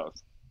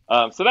gross.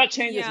 So that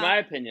changes my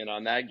opinion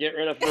on that. Get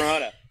rid of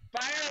Ramona.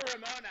 Fire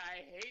Ramona.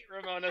 I hate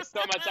Ramona so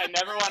much. I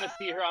never want to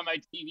see her on my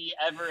TV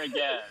ever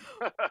again.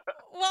 Well,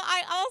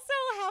 I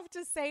also have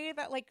to say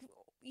that, like,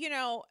 you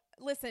know,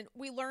 listen,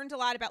 we learned a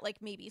lot about, like,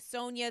 maybe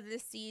Sonia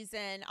this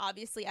season.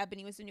 Obviously,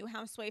 Ebony was a new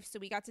housewife, so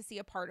we got to see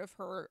a part of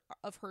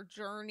her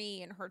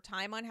journey and her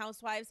time on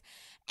Housewives.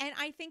 And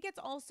I think it's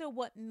also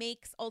what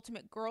makes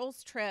Ultimate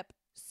Girls Trip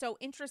so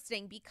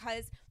interesting,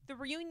 because the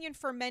reunion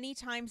for many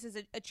times is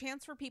a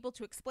chance for people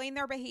to explain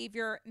their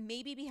behavior,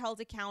 maybe be held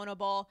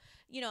accountable,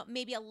 you know,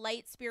 maybe a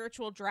light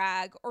spiritual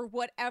drag or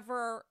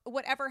whatever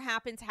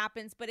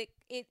happens, but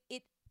it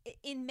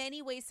in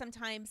many ways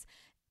sometimes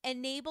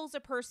enables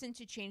a person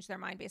to change their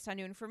mind based on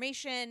new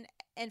information,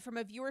 and from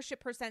a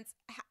viewership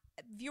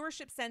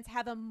sense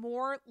have a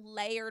more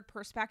layered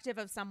perspective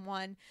of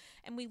someone.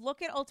 And we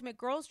look at Ultimate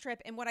Girls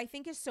Trip, and what I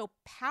think is so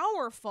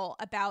powerful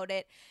about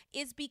it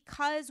is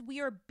because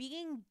we are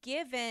being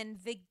given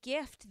the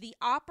gift, the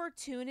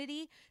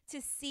opportunity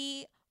to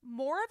see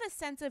more of a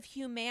sense of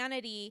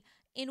humanity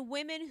in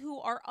women who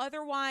are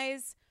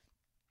otherwise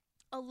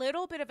a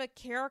little bit of a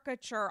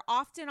caricature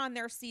often on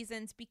their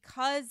seasons,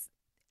 because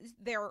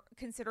they're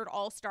considered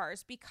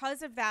all-stars,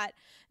 because of that,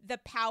 the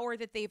power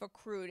that they've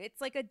accrued.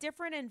 It's like a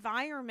different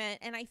environment.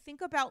 And I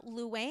think about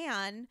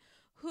Luann,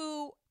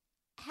 who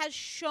has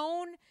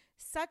shown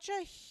such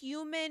a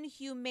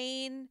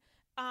humane,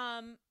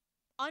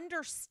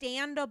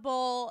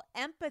 understandable,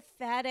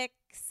 empathetic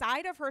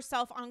side of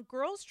herself on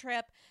Girls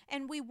Trip,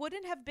 and we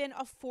wouldn't have been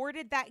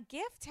afforded that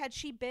gift had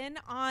she been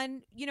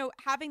on,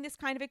 having this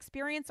kind of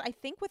experience, I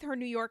think, with her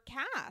New York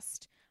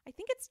cast. I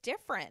think it's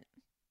different.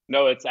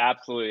 No, it's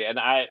absolutely. And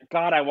I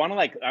want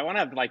to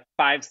have like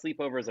 5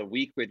 sleepover a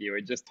week with you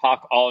and just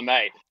talk all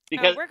night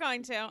because we're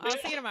going to. I'll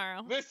see you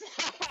tomorrow. This,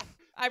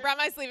 I brought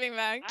my sleeping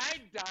bag. I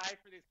die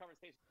for these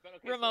conversations. But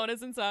okay,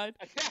 Ramona's inside.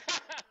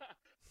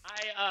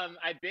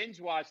 I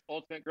binge watched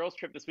Ultimate Girls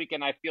Trip this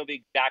weekend. I feel the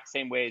exact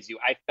same way as you.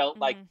 I felt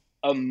like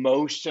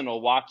emotional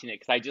watching it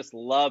because I just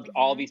loved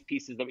all these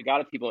pieces that we got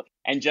of people.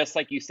 And just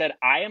like you said,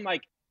 I am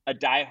like a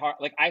diehard,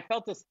 like I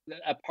felt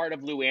a part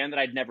of Luann that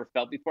I'd never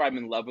felt before. I'm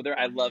in love with her.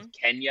 I love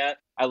Kenya.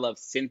 I love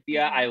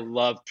Cynthia. I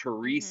love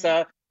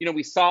Teresa.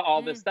 We saw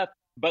all this stuff.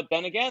 But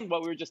then again,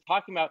 what we were just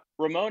talking about,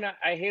 Ramona,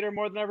 I hate her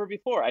more than ever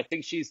before. I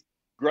think she's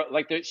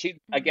she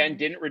again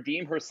didn't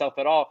redeem herself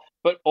at all.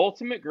 But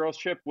Ultimate Girls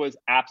Trip was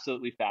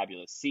absolutely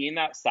fabulous. Seeing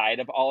that side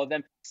of all of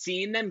them,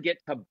 seeing them get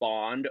to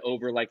bond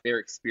over like their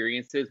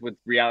experiences with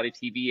reality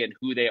TV and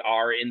who they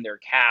are in their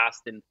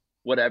cast and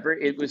whatever,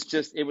 it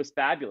was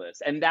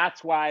fabulous. And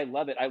that's why I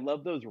love it. I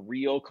love those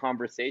real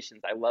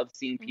conversations. I love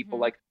seeing people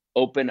like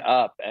open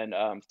up. And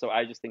so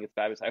I just think it's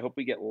fabulous. I hope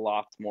we get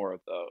lots more of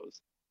those.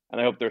 And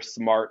I hope they're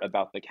smart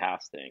about the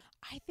casting.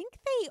 I think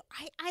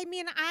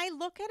I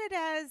look at it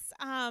as,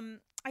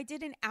 I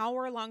did an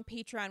hour-long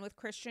Patreon with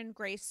Christian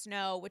Gray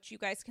Snow, which you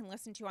guys can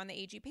listen to on the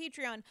AG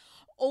Patreon,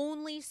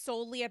 only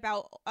solely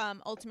about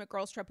Ultimate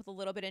Girls Trip with a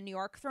little bit of New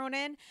York thrown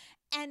in.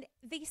 And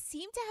they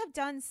seem to have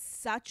done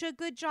such a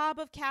good job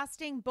of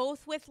casting,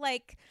 both with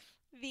like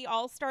the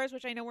All-Stars,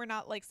 which I know we're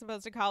not like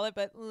supposed to call it,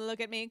 but look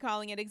at me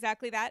calling it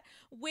exactly that.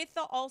 With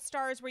the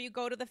All-Stars where you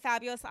go to the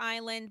fabulous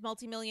island,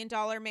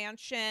 multi-million-dollar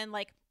mansion,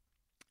 like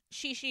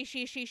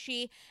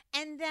she.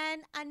 And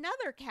then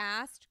another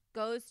cast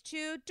goes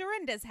to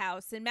Dorinda's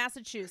house in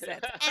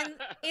Massachusetts. And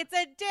it's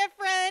a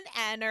different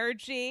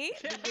energy.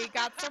 We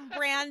got some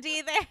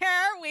Brandy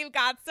there. We've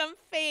got some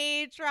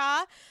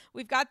Phaedra.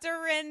 We've got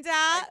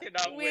Dorinda.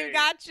 We've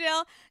got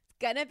Jill. It's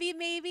going to be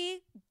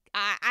maybe,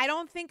 I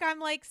don't think I'm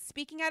like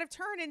speaking out of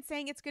turn and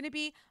saying it's going to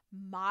be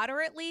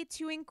moderately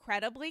to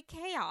incredibly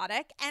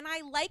chaotic. And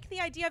I like the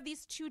idea of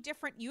these two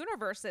different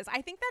universes.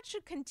 I think that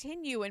should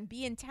continue and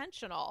be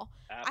intentional.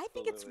 Absolutely. I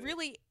think it's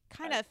really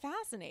kind of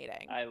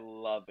fascinating. I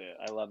love it.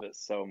 I love it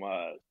so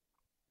much.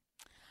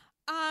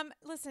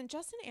 Listen,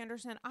 Justin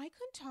Anderson, I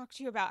could talk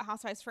to you about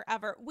Housewives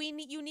forever.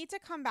 You need to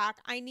come back.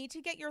 I need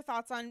to get your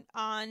thoughts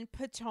on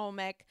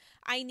Potomac.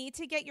 I need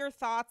to get your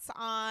thoughts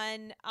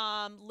on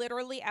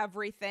literally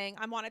everything.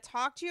 I want to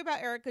talk to you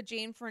about Erika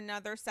Jayne for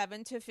another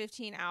 7 to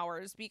 15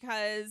 hours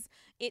because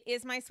it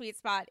is my sweet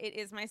spot. It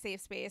is my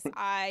safe space.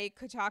 I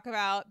could talk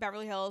about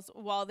Beverly Hills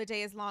while the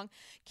day is long.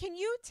 Can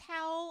you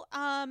tell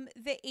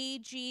the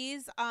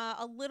AGs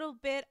a little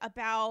bit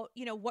about,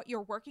 what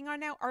you're working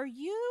on now? Are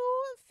you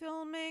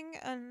filming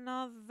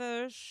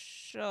another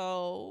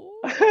show?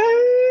 Is there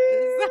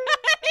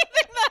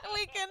anything that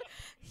we can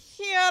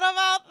hear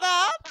about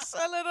that?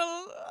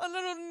 A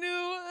little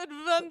new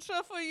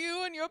adventure for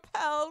you and your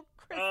pal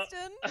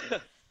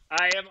Kristen?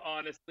 I am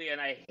honestly,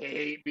 and I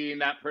hate being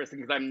that person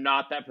because I'm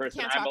not that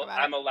person.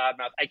 I'm a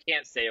loudmouth. I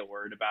can't say a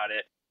word about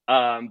it.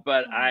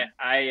 But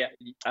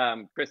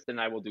Kristen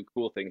and I will do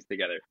cool things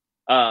together.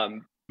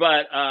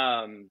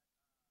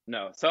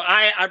 No. So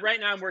I right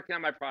now I'm working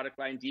on my product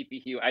line,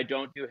 DP Hue. I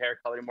don't do hair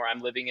color anymore. I'm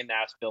living in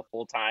Nashville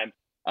full time.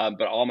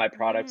 But all my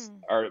products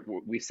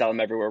we sell them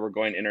everywhere. We're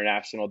going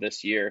international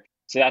this year.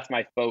 So that's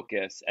my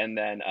focus. And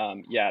then,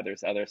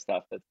 there's other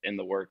stuff that's in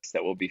the works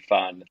that will be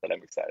fun that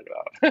I'm excited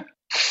about.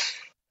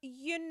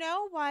 You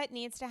know what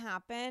needs to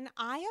happen?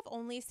 I have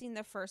only seen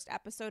the first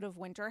episode of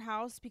Winter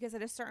House because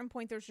at a certain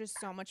point there's just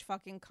so much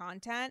fucking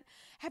content.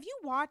 Have you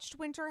watched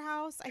Winter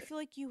House? I feel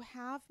like you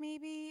have,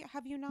 maybe.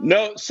 Have you not?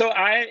 No, so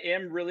I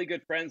am really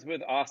good friends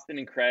with Austin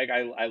and Craig.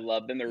 I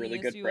love them. They're really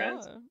good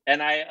friends.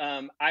 And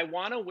I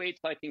want to wait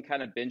till I can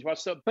kind of binge watch.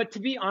 So, but to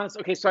be honest,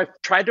 okay, so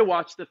I've tried to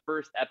watch the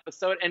first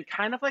episode and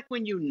kind of like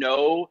when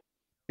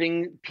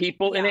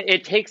people in it,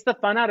 it takes the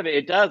fun out of it.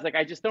 It does. Like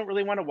I just don't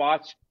really want to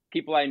watch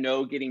people I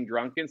know getting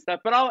drunk and stuff,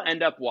 but I'll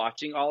end up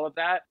watching all of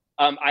that.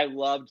 I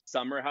loved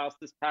Summer House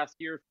this past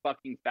year.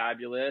 Fucking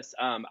fabulous.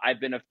 I've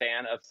been a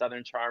fan of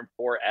Southern Charm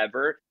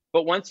forever,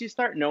 but once you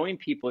start knowing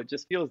people, it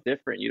just feels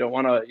different. You don't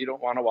want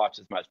to watch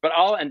as much, but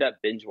I'll end up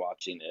binge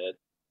watching it.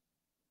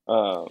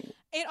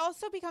 It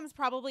also becomes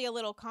probably a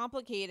little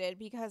complicated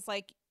because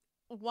like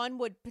one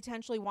would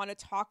potentially want to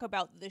talk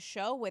about the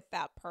show with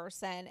that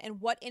person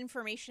and what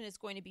information is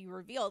going to be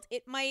revealed.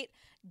 It might,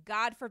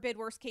 God forbid,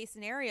 worst case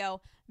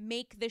scenario,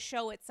 make the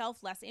show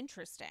itself less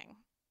interesting.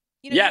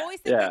 You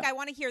always think like I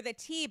want to hear the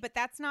tea, but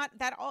that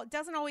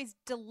doesn't always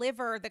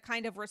deliver the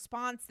kind of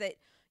response that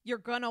you're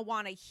going to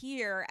want to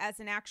hear as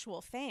an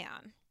actual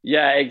fan.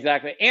 Yeah,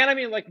 exactly. And I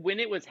mean, like when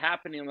it was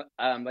happening,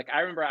 like I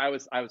remember I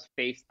was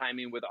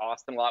FaceTiming with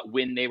Austin a lot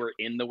when they were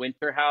in the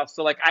winter house.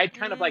 So like I'd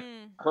kind of like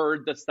Mm.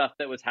 heard the stuff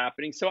that was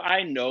happening. So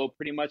I know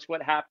pretty much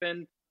what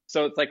happened.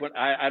 So it's like when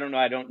I don't know,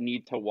 I don't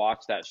need to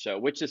watch that show,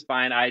 which is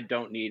fine. I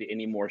don't need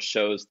any more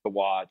shows to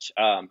watch.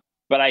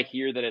 But I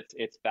hear that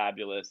it's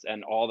fabulous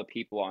and all the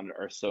people on it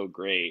are so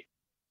great.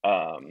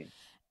 Um,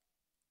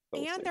 so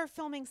we'll And see. they're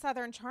filming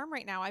Southern Charm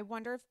right now. I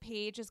wonder if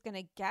Paige is going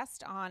to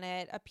guest on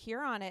it,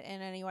 appear on it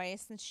in any way,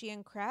 since she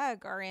and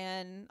Craig are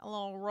in a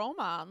little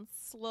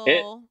romance, It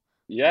little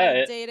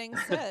yeah, dating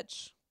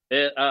sitch.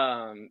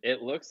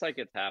 it looks like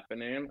it's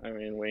happening. I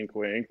mean, wink,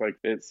 wink. Like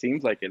it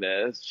seems like it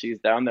is. She's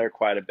down there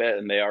quite a bit,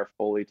 and they are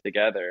fully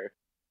together.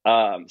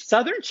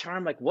 Southern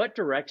Charm, like what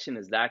direction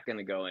is that going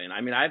to go in?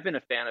 I mean, I've been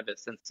a fan of it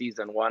since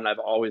season one. I've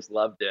always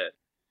loved it.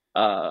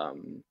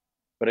 Um,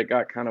 but it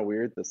got kind of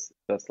weird this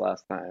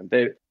last time.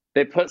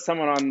 They put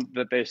someone on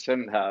that they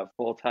shouldn't have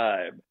full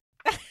time.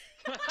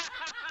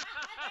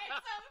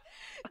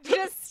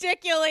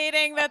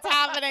 Gesticulating that's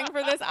happening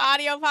for this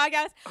audio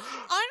podcast,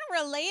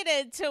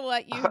 unrelated to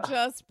what you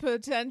just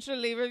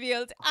potentially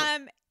revealed.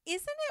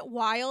 Isn't it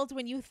wild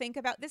when you think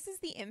about this is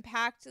the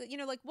impact,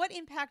 like what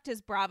impact does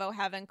Bravo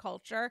have in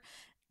culture?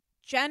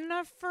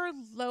 Jennifer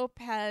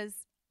Lopez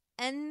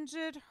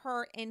ended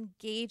her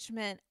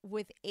engagement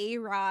with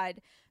A-Rod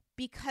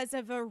because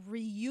of a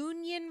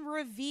reunion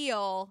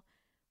reveal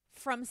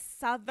from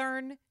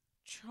Southern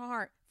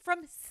Charm. From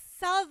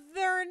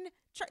Southern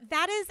Charm.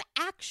 That is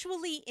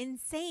actually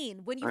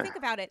insane when you think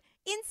about it.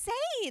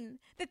 Insane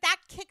that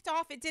kicked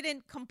off. It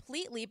didn't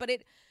completely, but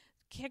it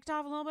kicked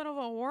off a little bit of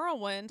a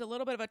whirlwind, a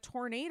little bit of a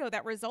tornado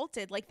that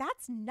resulted. Like,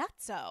 that's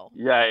nutso.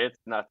 Yeah, it's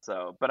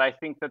nutso. But I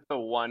think that the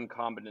one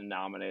common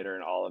denominator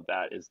in all of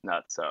that is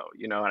nutso,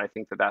 and I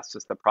think that that's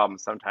just the problem.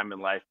 Sometime in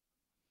life,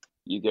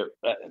 you get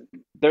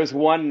there's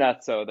one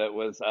nutso that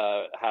was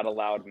had a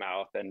loud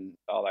mouth and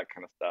all that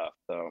kind of stuff.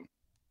 So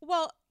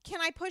Well, can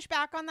I push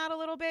back on that a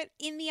little bit?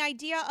 In the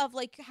idea of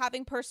like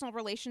having personal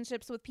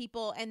relationships with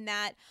people and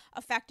that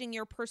affecting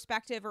your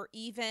perspective or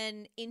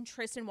even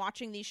interest in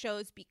watching these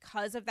shows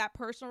because of that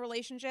personal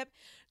relationship,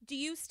 do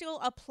you still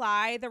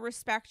apply the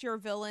respect your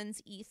villains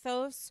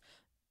ethos,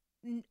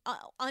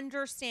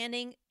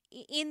 understanding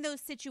in those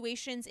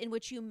situations in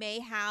which you may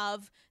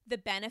have the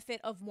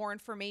benefit of more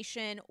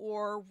information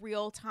or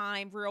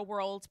real-time,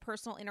 real-world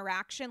personal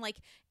interaction? Like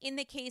in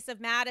the case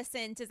of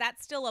Madison, does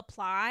that still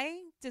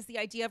apply? Does the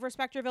idea of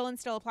respect your villain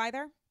still apply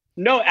there?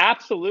 no,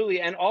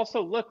 absolutely. And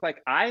also look, like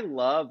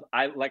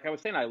like I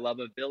was saying, I love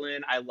a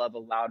villain, I love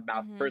a loudmouth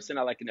Mm-hmm. person,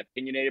 I like an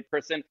opinionated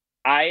person.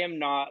 I am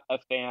not a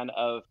fan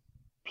of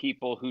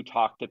people who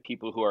talk to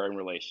people who are in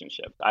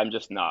relationships. I'm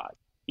just not.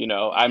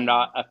 I'm Mm.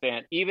 not a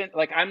fan. Even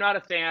like I'm not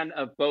a fan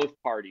of both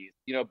parties.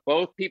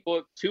 Both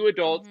people, two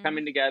adults Mm-hmm.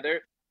 coming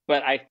together.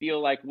 But I feel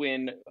like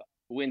when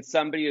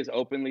somebody is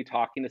openly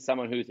talking to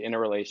someone who's in a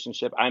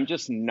relationship, I'm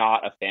just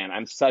not a fan.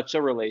 I'm such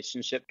a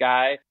relationship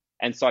guy,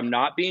 and so I'm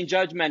not being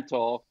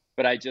judgmental,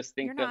 but I just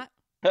think You're that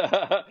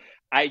not.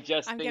 I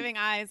just I'm think giving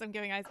eyes. I'm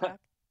giving eyes back.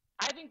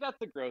 I think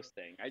that's a gross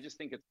thing. I just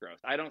think it's gross.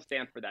 I don't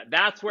stand for that.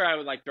 That's where I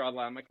would like draw the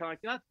line. I'm like, kind of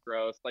like that's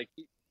gross. Like,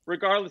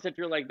 regardless if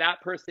you're like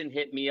that person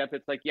hit me up,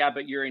 it's like, yeah,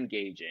 but you're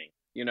engaging,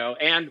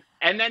 and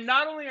then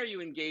not only are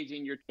you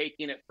engaging, you're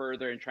taking it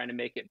further and trying to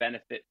make it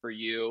benefit for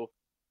you.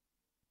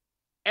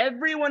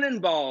 Everyone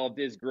involved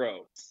is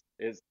gross.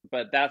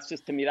 But that's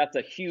just to me, that's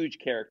a huge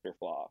character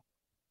flaw.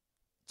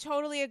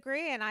 Totally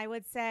agree. And I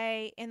would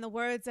say, in the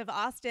words of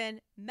Austin,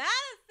 Madison.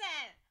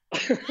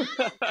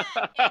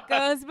 It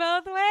goes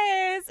both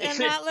ways in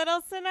that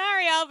little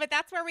scenario, but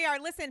that's where we are.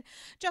 Listen,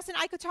 Justin,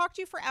 I could talk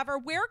to you forever.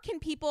 Where can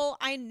people,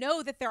 I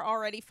know that they're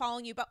already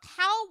following you, but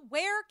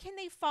where can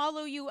they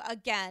follow you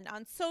again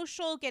on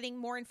social, getting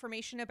more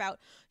information about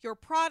your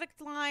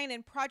product line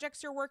and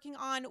projects you're working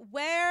on?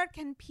 Where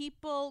can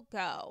people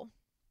go?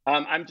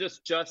 I'm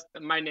just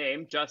my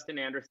name, Justin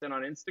Anderson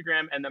on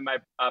Instagram, and then my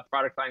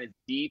product line is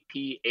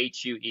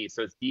DPHUE.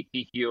 So it's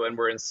DPHUE, and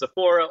we're in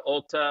Sephora,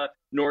 Ulta,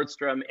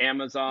 Nordstrom,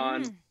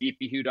 Amazon,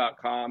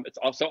 DPHUE.com. It's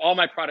also all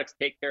my products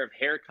take care of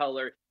hair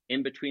color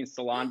in between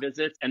salon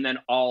visits, and then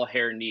all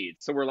hair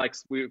needs. So we're like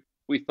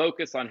we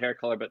focus on hair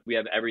color, but we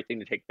have everything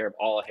to take care of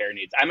all hair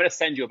needs. I'm gonna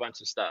send you a bunch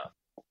of stuff.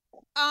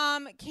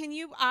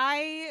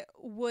 I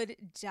would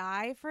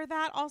die for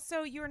that.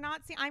 Also, you're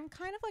not seeing, I'm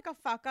kind of like a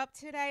fuck up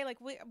today. Like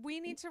we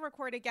need to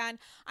record again.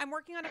 I'm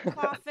working on a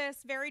Cloffice,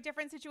 very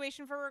different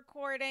situation for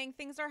recording.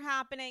 Things are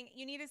happening.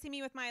 You need to see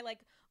me with my like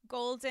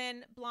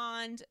golden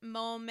blonde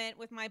moment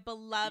with my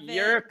beloved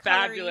You're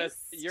fabulous.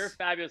 Clarice. You're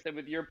fabulous. And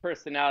with your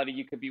personality,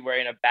 you could be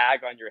wearing a bag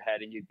on your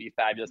head and you'd be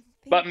fabulous.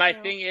 Thank But my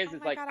you. thing is Oh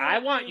my like, God, I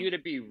love want you to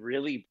be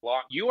really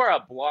blonde. You are a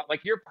blonde,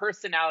 like your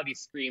personality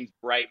screams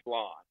bright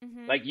blonde.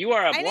 Mhm. Like you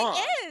are a And blonde.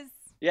 it is.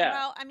 Yeah.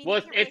 Well, I mean, Well,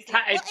 you can't really it's see it.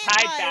 tied Well, it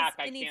was. back.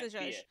 I It needs can't a see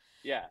zhuzh. it.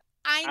 Yeah.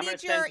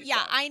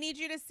 I need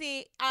you to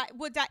see.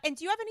 And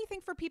do you have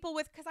anything for people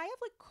with? Because I have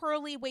like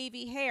curly,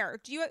 wavy hair.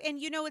 Do you? And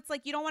it's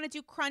like you don't want to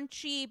do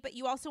crunchy, but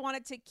you also want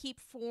it to keep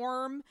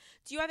form.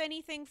 Do you have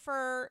anything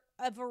for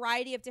a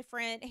variety of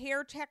different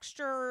hair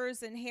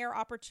textures and hair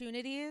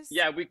opportunities?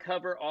 Yeah, we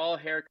cover all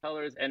hair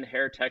colors and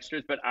hair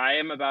textures, but I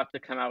am about to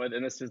come out with,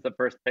 and this is the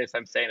first place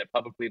I'm saying it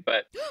publicly,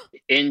 but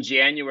in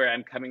January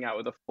I'm coming out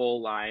with a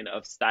full line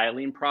of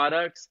styling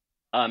products,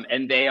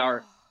 and they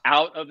are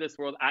out of this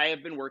world. I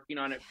have been working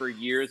on it for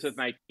years with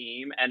my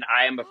team, and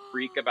I am a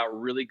freak about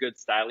really good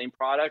styling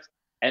products.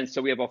 And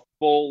so we have a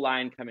full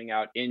line coming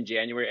out in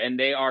January, and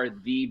they are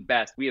the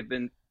best. We have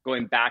been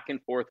going back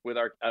and forth with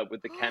our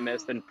with the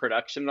chemist and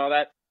production and all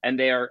that, and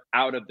they are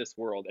out of this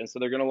world. And so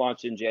they're going to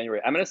launch in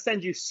January. I'm going to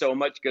send you so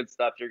much good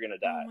stuff, you're going to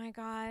die. Oh my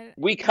God.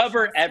 We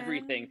cover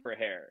everything for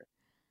hair.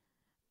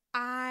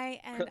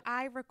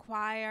 I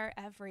require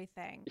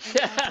everything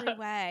in every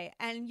way,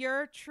 and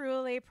you're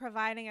truly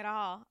providing it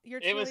all.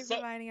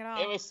 Providing it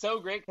all. It was so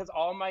great because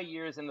all my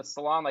years in the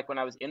salon, like when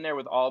I was in there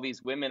with all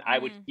these women, I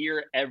would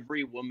hear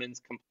every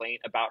woman's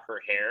complaint about her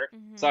hair.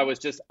 So I was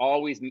just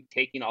always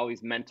taking all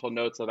these mental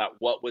notes about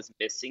what was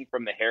missing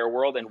from the hair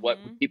world and what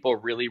people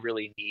really,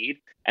 really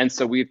need. And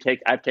so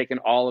I've taken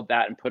all of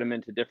that and put them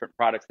into different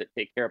products that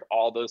take care of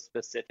all those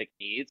specific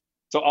needs.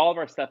 So all of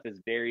our stuff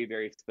is very,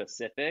 very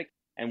specific.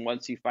 And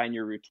once you find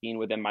your routine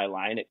within my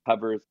line, it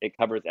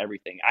covers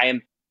everything. I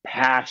am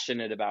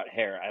passionate about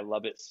hair. I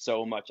love it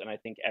so much. And I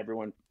think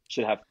everyone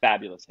should have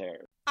fabulous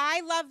hair.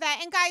 I love that.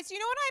 And guys, you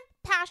know what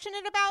I'm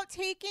passionate about?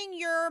 Taking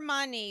your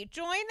money.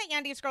 Join the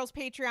Andy's Girls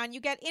Patreon. You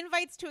get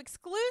invites to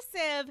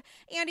exclusive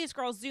Andy's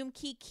Girls Zoom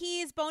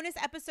Keys bonus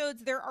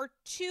episodes. There are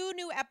 2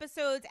 new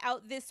episodes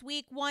out this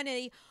week. One,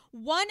 a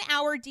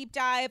 1-hour deep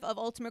dive of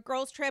Ultimate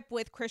Girls Trip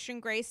with Christian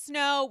Grey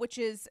Snow, which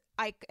is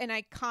an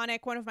iconic,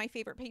 one of my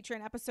favorite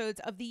Patreon episodes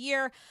of the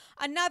year.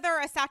 Another,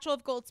 a Satchel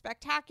of Gold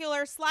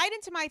Spectacular. Slide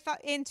into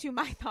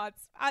my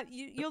thoughts.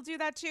 You'll do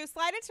that too.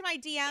 Slide into my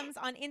DMs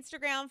on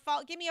Instagram.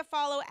 Give me a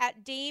follow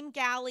at Dame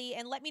Galley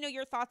and let me know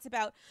your thoughts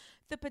about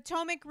the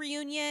Potomac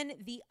reunion,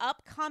 the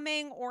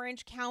upcoming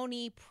Orange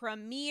County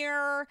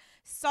premiere,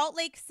 Salt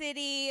Lake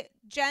City,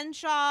 Jen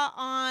Shaw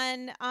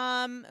on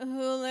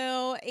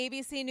Hulu,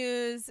 ABC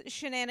News,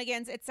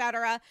 shenanigans,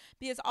 etc.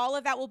 Because all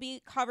of that will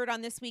be covered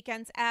on this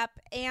weekend's ep.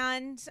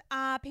 And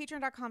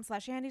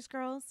patreon.com/Andy's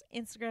Girls,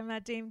 Instagram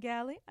at Dame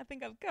Galley. I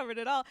think I've covered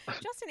it all.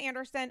 Justin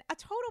Anderson, a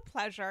total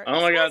pleasure.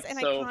 Oh my God, an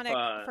so iconic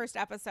fun. First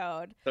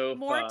episode. So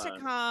More fun. to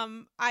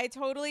come. I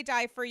totally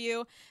die for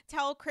you.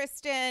 Tell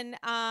Kristen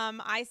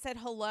I said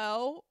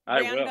hello.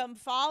 Random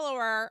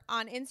follower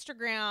on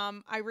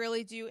Instagram. I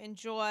really do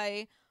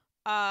enjoy.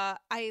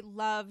 I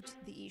loved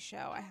the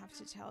E-Show, I have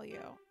to tell you.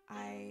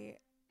 I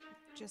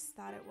just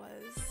thought it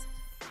was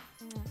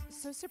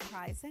so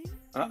surprising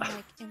and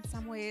like in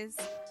some ways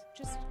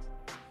just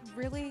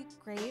really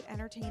great,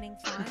 entertaining,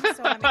 fun.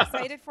 So I'm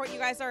excited for what you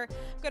guys are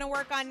going to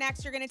work on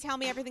next. You're going to tell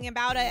me everything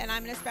about it, and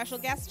I'm a special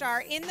guest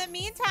star. In the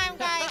meantime,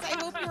 guys, I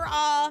hope you're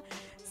all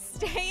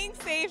staying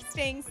safe,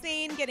 staying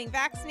sane, getting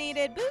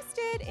vaccinated,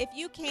 boosted if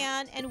you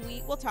can, and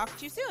we will talk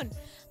to you soon.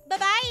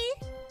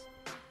 Bye-bye.